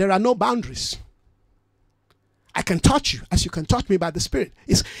 there are no boundaries. I can touch you as you can touch me by the Spirit.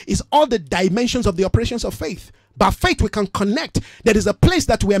 It's all the dimensions of the operations of faith. By faith, we can connect. There is a place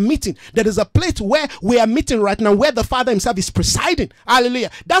that we are meeting. There is a place where we are meeting right now, where the Father himself is presiding.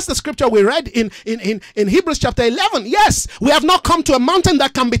 Hallelujah. That's the scripture we read in Hebrews chapter 11. Yes, we have not come to a mountain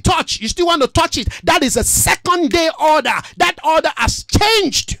that can be touched. You still want to touch it. That is a second day order. That order has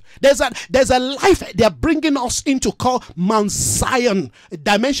changed. There's a life they are bringing us into called Mount Zion, a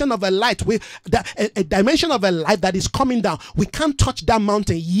dimension of a light. A dimension of a light that is coming down. We can't touch that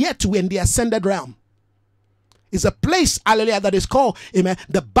mountain yet. We're in the ascended realm. It's a place, hallelujah, that is called, amen,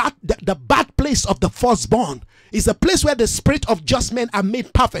 the bad place of the firstborn. It's a place where the spirit of just men are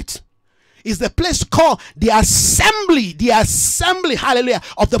made perfect. It's the place called the assembly, hallelujah,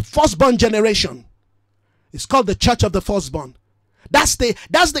 of the firstborn generation. It's called the church of the firstborn. That's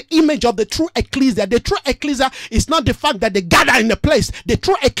the image of the true ecclesia. The true ecclesia is not the fact that they gather in a place. The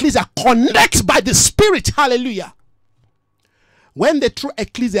true ecclesia connects by the Spirit. Hallelujah. When the true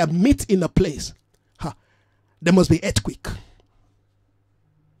ecclesia meet in a place, there must be earthquake.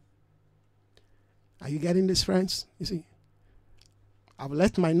 Are you getting this, friends? You see, I've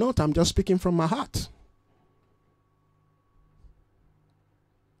left my note. I'm just speaking from my heart.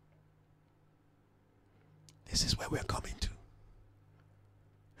 This is where we're coming to.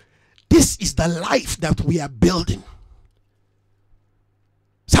 This is the life that we are building.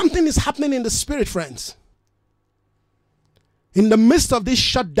 Something is happening in the spirit, friends. In the midst of this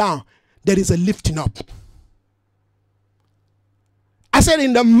shutdown, there is a lifting up. I said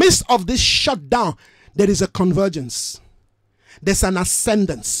in the midst of this shutdown, there is a convergence. There's an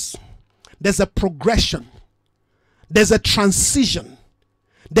ascendance. There's a progression. There's a transition.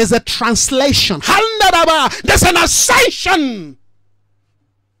 There's a translation. There's an ascension.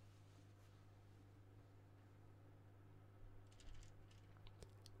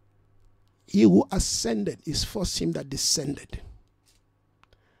 He who ascended is first him that descended.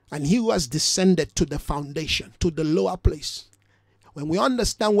 And he who has descended to the foundation, to the lower place. When we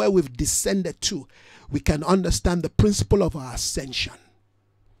understand where we've descended to, we can understand the principle of our ascension.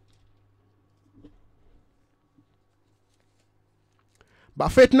 By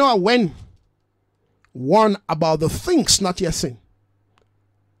faith Noah, when warned about the things not yet seen,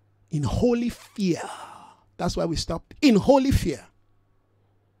 in holy fear. That's why we stopped. In holy fear.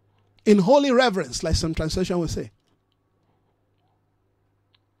 In holy reverence, like some translation will say.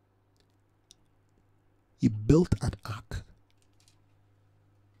 He built an ark.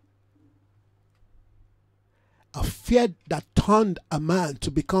 A fear that turned a man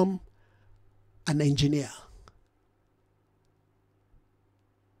to become an engineer.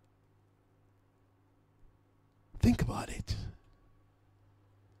 Think about it.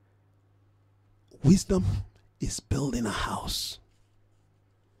 Wisdom is building a house.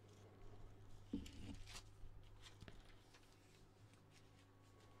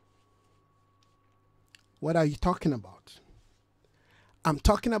 What are you talking about? I'm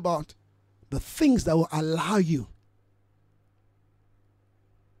talking about the things that will allow you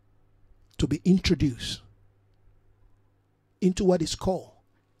to be introduced into what is called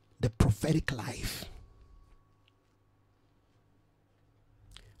the prophetic life.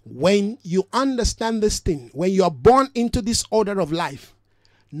 When you understand this thing, when you are born into this order of life,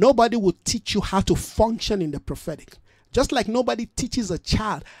 nobody will teach you how to function in the prophetic. Just like nobody teaches a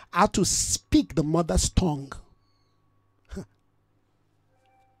child how to speak the mother's tongue.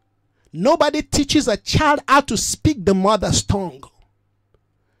 Nobody teaches a child how to speak the mother's tongue.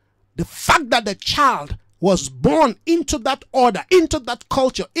 The fact that the child was born into that order, into that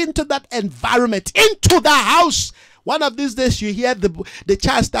culture, into that environment, into the house. One of these days you hear the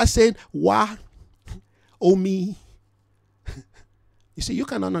child start saying, "Wah, oh me." You see, you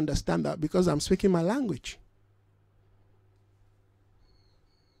cannot understand that because I'm speaking my language.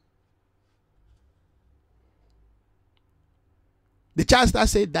 The child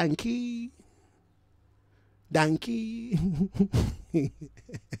starts saying, "Danky, Danky."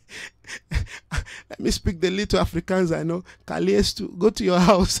 Let me speak the little Afrikaans I know. Kaliestu, go to your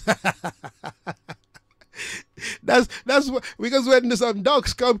house. That's what, because when some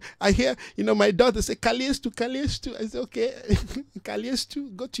dogs come, I hear, my daughter say, "Kaliestu, Kaliestu." I say, "Okay,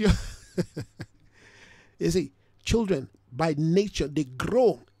 Kaliestu, go to your." You see, children by nature, they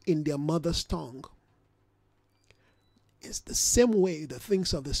grow in their mother's tongue. It's the same way the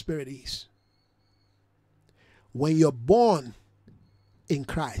things of the Spirit is. When you're born in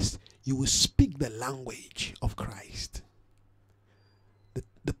Christ, you will speak the language of Christ.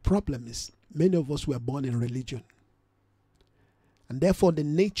 The problem is, many of us were born in religion. And therefore, the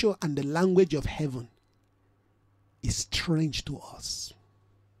nature and the language of heaven is strange to us.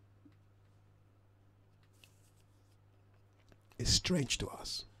 It's strange to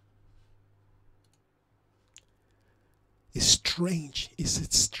us. It's strange. It's a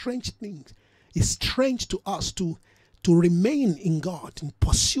strange thing. It's strange to us to remain in God, and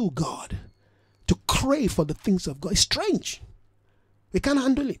pursue God, to crave for the things of God. It's strange. We can't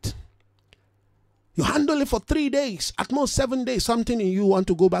handle it. You handle it for 3 days, at most 7 days, something in you want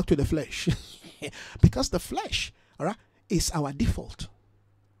to go back to the flesh. Because the flesh, all right, is our default.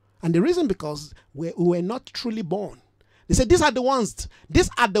 And the reason because we were not truly born. They said these are the ones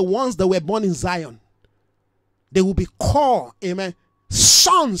that were born in Zion. They will be called, amen,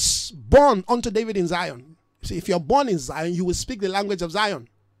 sons born unto David in Zion. See, if you're born in Zion, you will speak the language of Zion.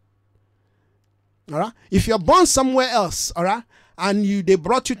 All right? If you're born somewhere else, all right, and they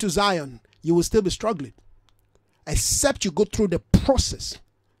brought you to Zion, you will still be struggling. Except you go through the process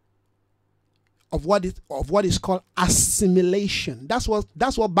of what is called assimilation. That's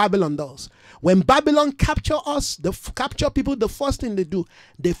what Babylon does. When Babylon capture us, they capture people, the first thing they do,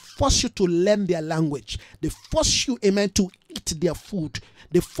 they force you to learn their language. They force you, amen, to eat their food.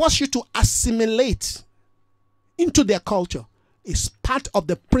 They force you to assimilate into their culture. It's part of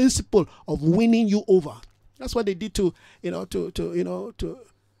the principle of winning you over. That's what they did to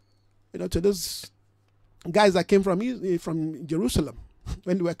those guys that came from Jerusalem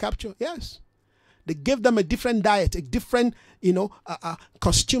when they were captured. Yes. They gave them a different diet, a different,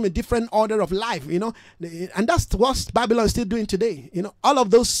 costume, a different order of life, and that's what Babylon is still doing today. All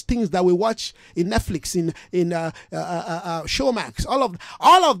of those things that we watch in Netflix, in Showmax,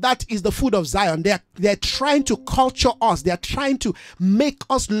 all of that is the food of Zion. They're trying to culture us. They're trying to make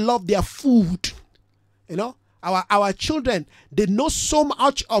us love their food. Our children, they know so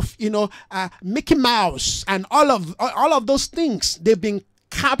much of Mickey Mouse and all of those things. They've been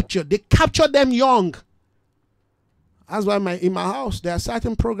captured. They capture them young. That's why in my house there are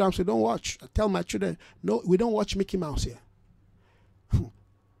certain programs we don't watch. I tell my children, no, we don't watch Mickey Mouse here.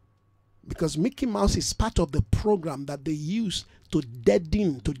 Because Mickey Mouse is part of the program that they use to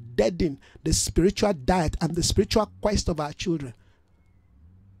deaden the spiritual diet and the spiritual quest of our children.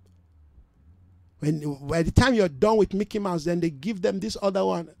 By the time you're done with Mickey Mouse, then they give them this other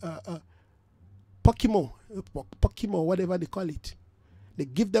one, Pokemon, whatever they call it. They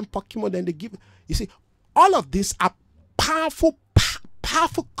give them Pokemon, then they give. You see, all of these are powerful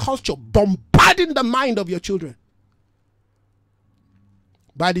culture bombarding the mind of your children.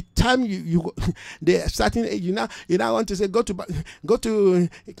 By the time they're starting age, you now want to say go to what do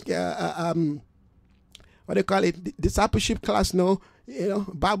you call it, discipleship class? No,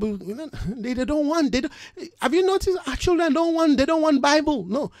 Bible. They don't want. Have you noticed our children they don't want Bible?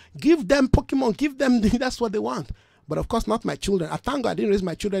 No, give them Pokemon. Give them. That's what they want. But of course, not my children. I thank God I didn't raise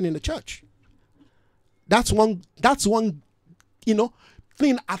my children in the church. That's one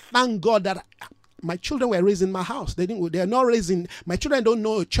thing. I thank God that my children were raised in my house. They're not raised in, my children don't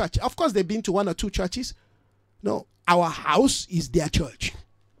know a church. Of course, they've been to one or two churches. No, our house is their church.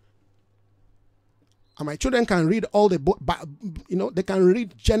 And my children can read all the book, they can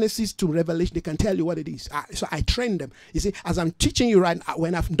read Genesis to Revelation. They can tell you what it is. So I train them. You see, as I'm teaching you right now,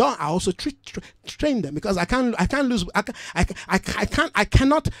 when I've done, I also train them, because I can't lose. I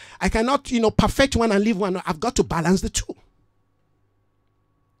cannot perfect one and leave one. I've got to balance the two.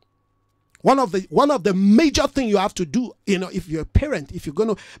 One of the major things you have to do, if you're a parent, if you're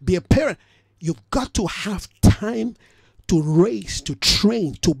going to be a parent, you've got to have time to raise, to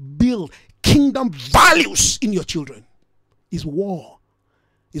train, to build kingdom values in your children. Is war.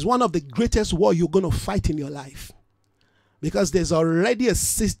 Is one of the greatest war you're going to fight in your life, because there's already a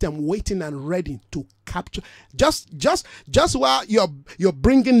system waiting and ready to capture. Just while you're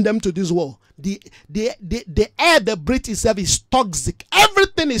bringing them to this war, the air they breathe itself is toxic.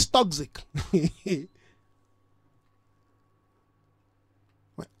 Everything is toxic.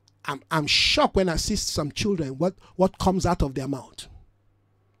 I'm shocked when I see some children, what comes out of their mouth.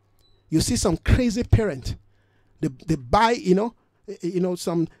 You see some crazy parent, they buy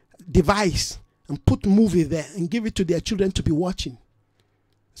some device and put movie there and give it to their children to be watching.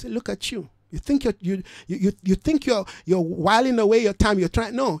 Say, look at you. You think you're whiling away your time. You're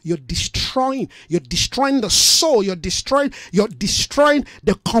destroying the soul. You're destroying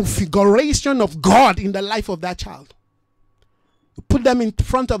the configuration of God in the life of that child. You put them in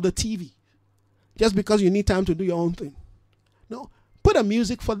front of the TV just because you need time to do your own thing. No, put a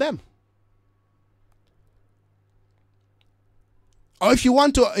music for them. Or if you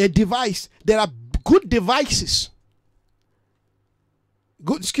want a device, there are good devices.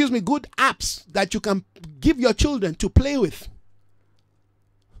 Good apps that you can give your children to play with.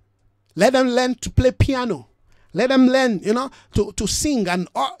 Let them learn to play piano. Let them learn, to sing, and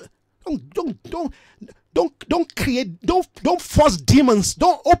don't force demons.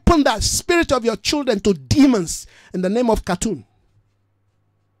 Don't open the spirit of your children to demons in the name of cartoon.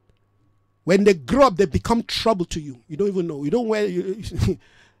 When they grow up, they become trouble to you. You don't even know. You don't wear.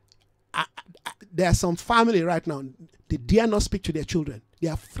 There are some family right now. They dare not speak to their children. They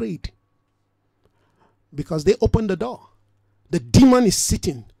are afraid because they open the door. The demon is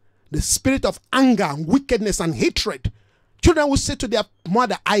sitting. The spirit of anger and wickedness and hatred. Children will say to their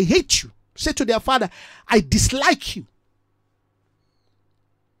mother, I hate you. Say to their father, I dislike you.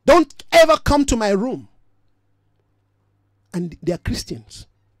 Don't ever come to my room. And they are Christians.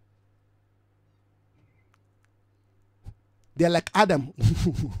 They're like Adam,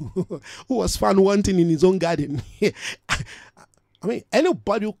 who was found wanting in his own garden. I mean,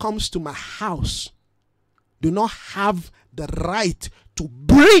 anybody who comes to my house do not have the right to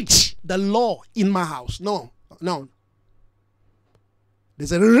breach the law in my house. No, no.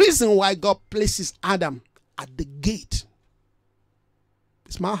 There's a reason why God places Adam at the gate.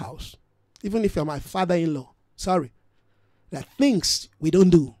 It's my house. Even if you're my father-in-law. Sorry. There are things we don't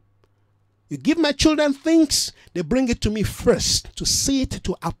do. You give my children things, they bring it to me first to see it,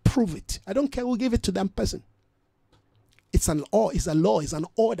 to approve it. I don't care who give it to them person. It's a law, it's an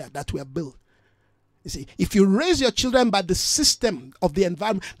order that we have built. You see, if you raise your children by the system of the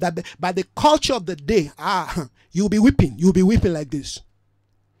environment, by the culture of the day, you'll be weeping like this.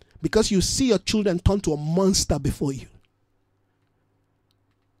 Because you see your children turn to a monster before you.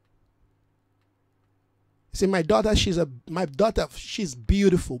 See, my daughter, she's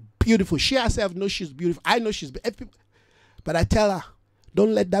beautiful, beautiful. She herself knows she's beautiful. I know she's beautiful. But I tell her,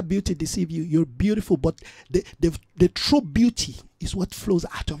 don't let that beauty deceive you. You're beautiful, but the true beauty is what flows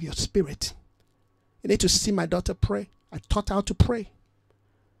out of your spirit. You need to see my daughter pray. I taught her how to pray.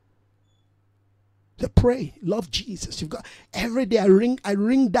 They pray, love Jesus. You've got every day I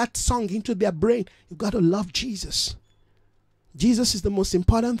ring that song into their brain. You've got to love Jesus. Jesus is the most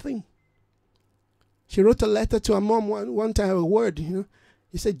important thing. She wrote a letter to her mom one time, a word, you know.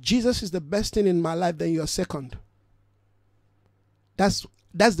 He said, Jesus is the best thing in my life, then you're second. That's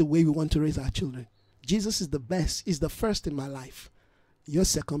the way we want to raise our children. Jesus is the best, is the first in my life. You're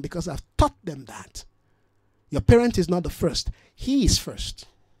second because I've taught them that. Your parent is not the first. He is first.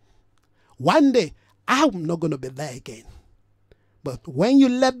 One day, I'm not going to be there again. But when you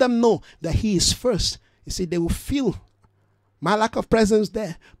let them know that he is first, you see, they will feel my lack of presence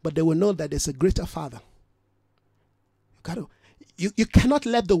there, but they will know that there's a greater Father. You cannot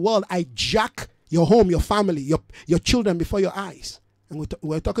let the world hijack your home, your family, your children before your eyes. And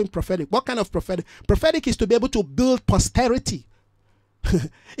we're talking prophetic. What kind of prophetic? Prophetic is to be able to build posterity.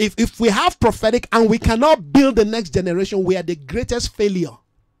 If we have prophetic and we cannot build the next generation, we are the greatest failure.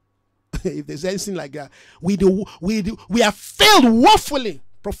 If there's anything like that, we have failed woefully.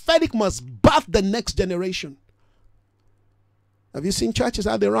 Prophetic must birth the next generation. Have you seen churches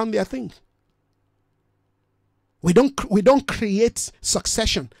how they run their things? We don't create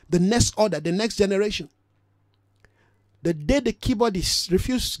succession, the next order, the next generation. The day the keyboardists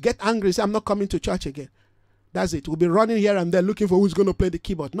refuse, get angry, say, I'm not coming to church again. That's it. We'll be running here and there looking for who's going to play the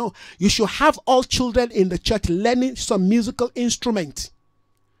keyboard. No, you should have all children in the church learning some musical instrument.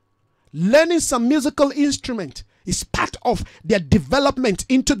 Learning some musical instrument is part of their development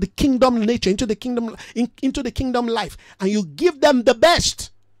into the kingdom nature, into the kingdom life. And you give them the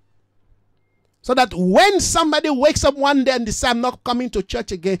best. So that when somebody wakes up one day and decides, I'm not coming to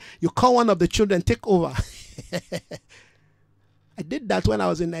church again, you call one of the children, take over. I did that when I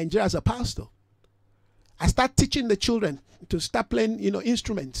was in Nigeria as a pastor. I start teaching the children to start playing,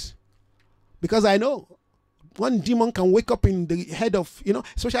 instruments. Because I know one demon can wake up in the head of,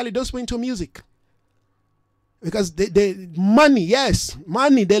 especially those who are into music. Because money, yes,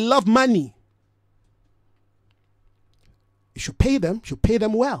 money, they love money. You should pay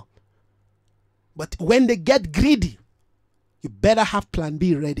them well. But when they get greedy, you better have plan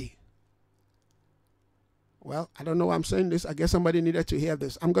B ready. Well, I don't know why I'm saying this. I guess somebody needed to hear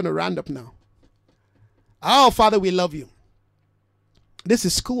this. I'm going to round up now. Oh, Father, we love you. This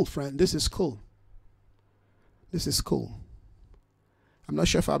is cool, friend. This is cool. This is cool. I'm not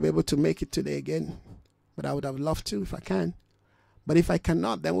sure if I'll be able to make it today again, but I would have loved to if I can. But if I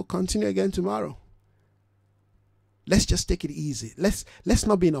cannot, then we'll continue again tomorrow. Let's just take it easy. Let's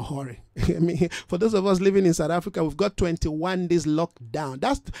not be in a hurry. I mean, for those of us living in South Africa, we've got 21 days locked down.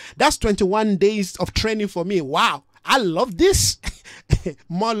 That's 21 days of training for me. Wow, I love this.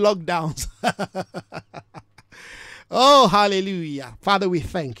 More lockdowns. Oh, hallelujah. Father, we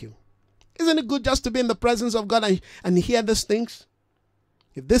thank you. Isn't it good just to be in the presence of God and hear these things?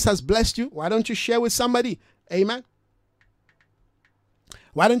 If this has blessed you, why don't you share with somebody? Amen.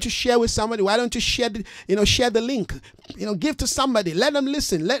 Why don't you share with somebody? Why don't you share the link? Give to somebody. Let them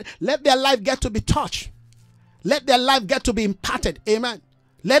listen. Let their life get to be touched. Let their life get to be imparted. Amen.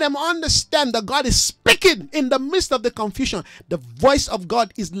 Let them understand that God is speaking in the midst of the confusion. The voice of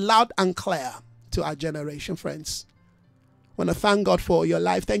God is loud and clear to our generation, friends. I want to thank God for your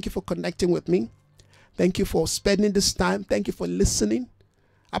life. Thank you for connecting with me. Thank you for spending this time. Thank you for listening.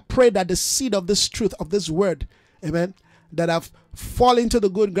 I pray that the seed of this truth, of this word, amen, that have fallen into the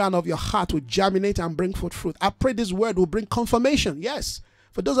good ground of your heart will germinate and bring forth fruit. I pray this word will bring confirmation. Yes.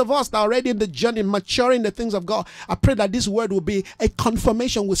 For those of us that are already in the journey, maturing the things of God, I pray that this word will be a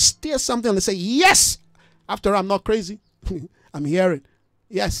confirmation, will steer something and say, yes, after all, I'm not crazy. I'm hearing.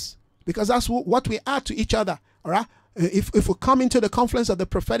 Yes. Because that's what we are to each other. All right. If we come into the confluence of the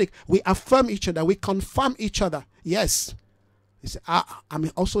prophetic, we affirm each other. We confirm each other. Yes. You say,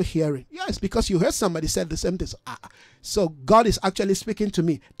 I'm also hearing. Yes, because you heard somebody said the same thing. So God is actually speaking to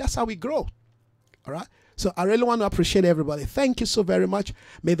me. That's how we grow. All right. So I really want to appreciate everybody. Thank you so very much.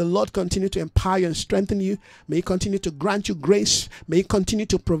 May the Lord continue to empower you and strengthen you. May He continue to grant you grace. May He continue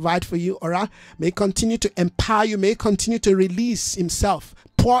to provide for you. All right. May He continue to empower you. May He continue to release Himself,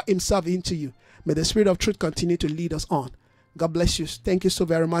 pour Himself into you. May the Spirit of truth continue to lead us on. God bless you. Thank you so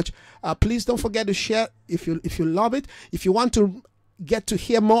very much. Please don't forget to share if you love it. If you want to get to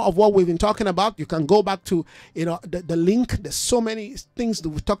hear more of what we've been talking about, you can go back to the link. There's so many things that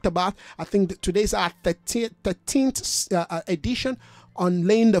we've talked about. I think that today's our 13th edition on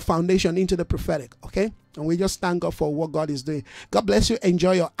laying the foundation into the prophetic. Okay, and we just thank God for what God is doing. God bless you.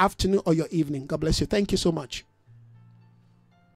 Enjoy your afternoon or your evening. God bless you. Thank you so much.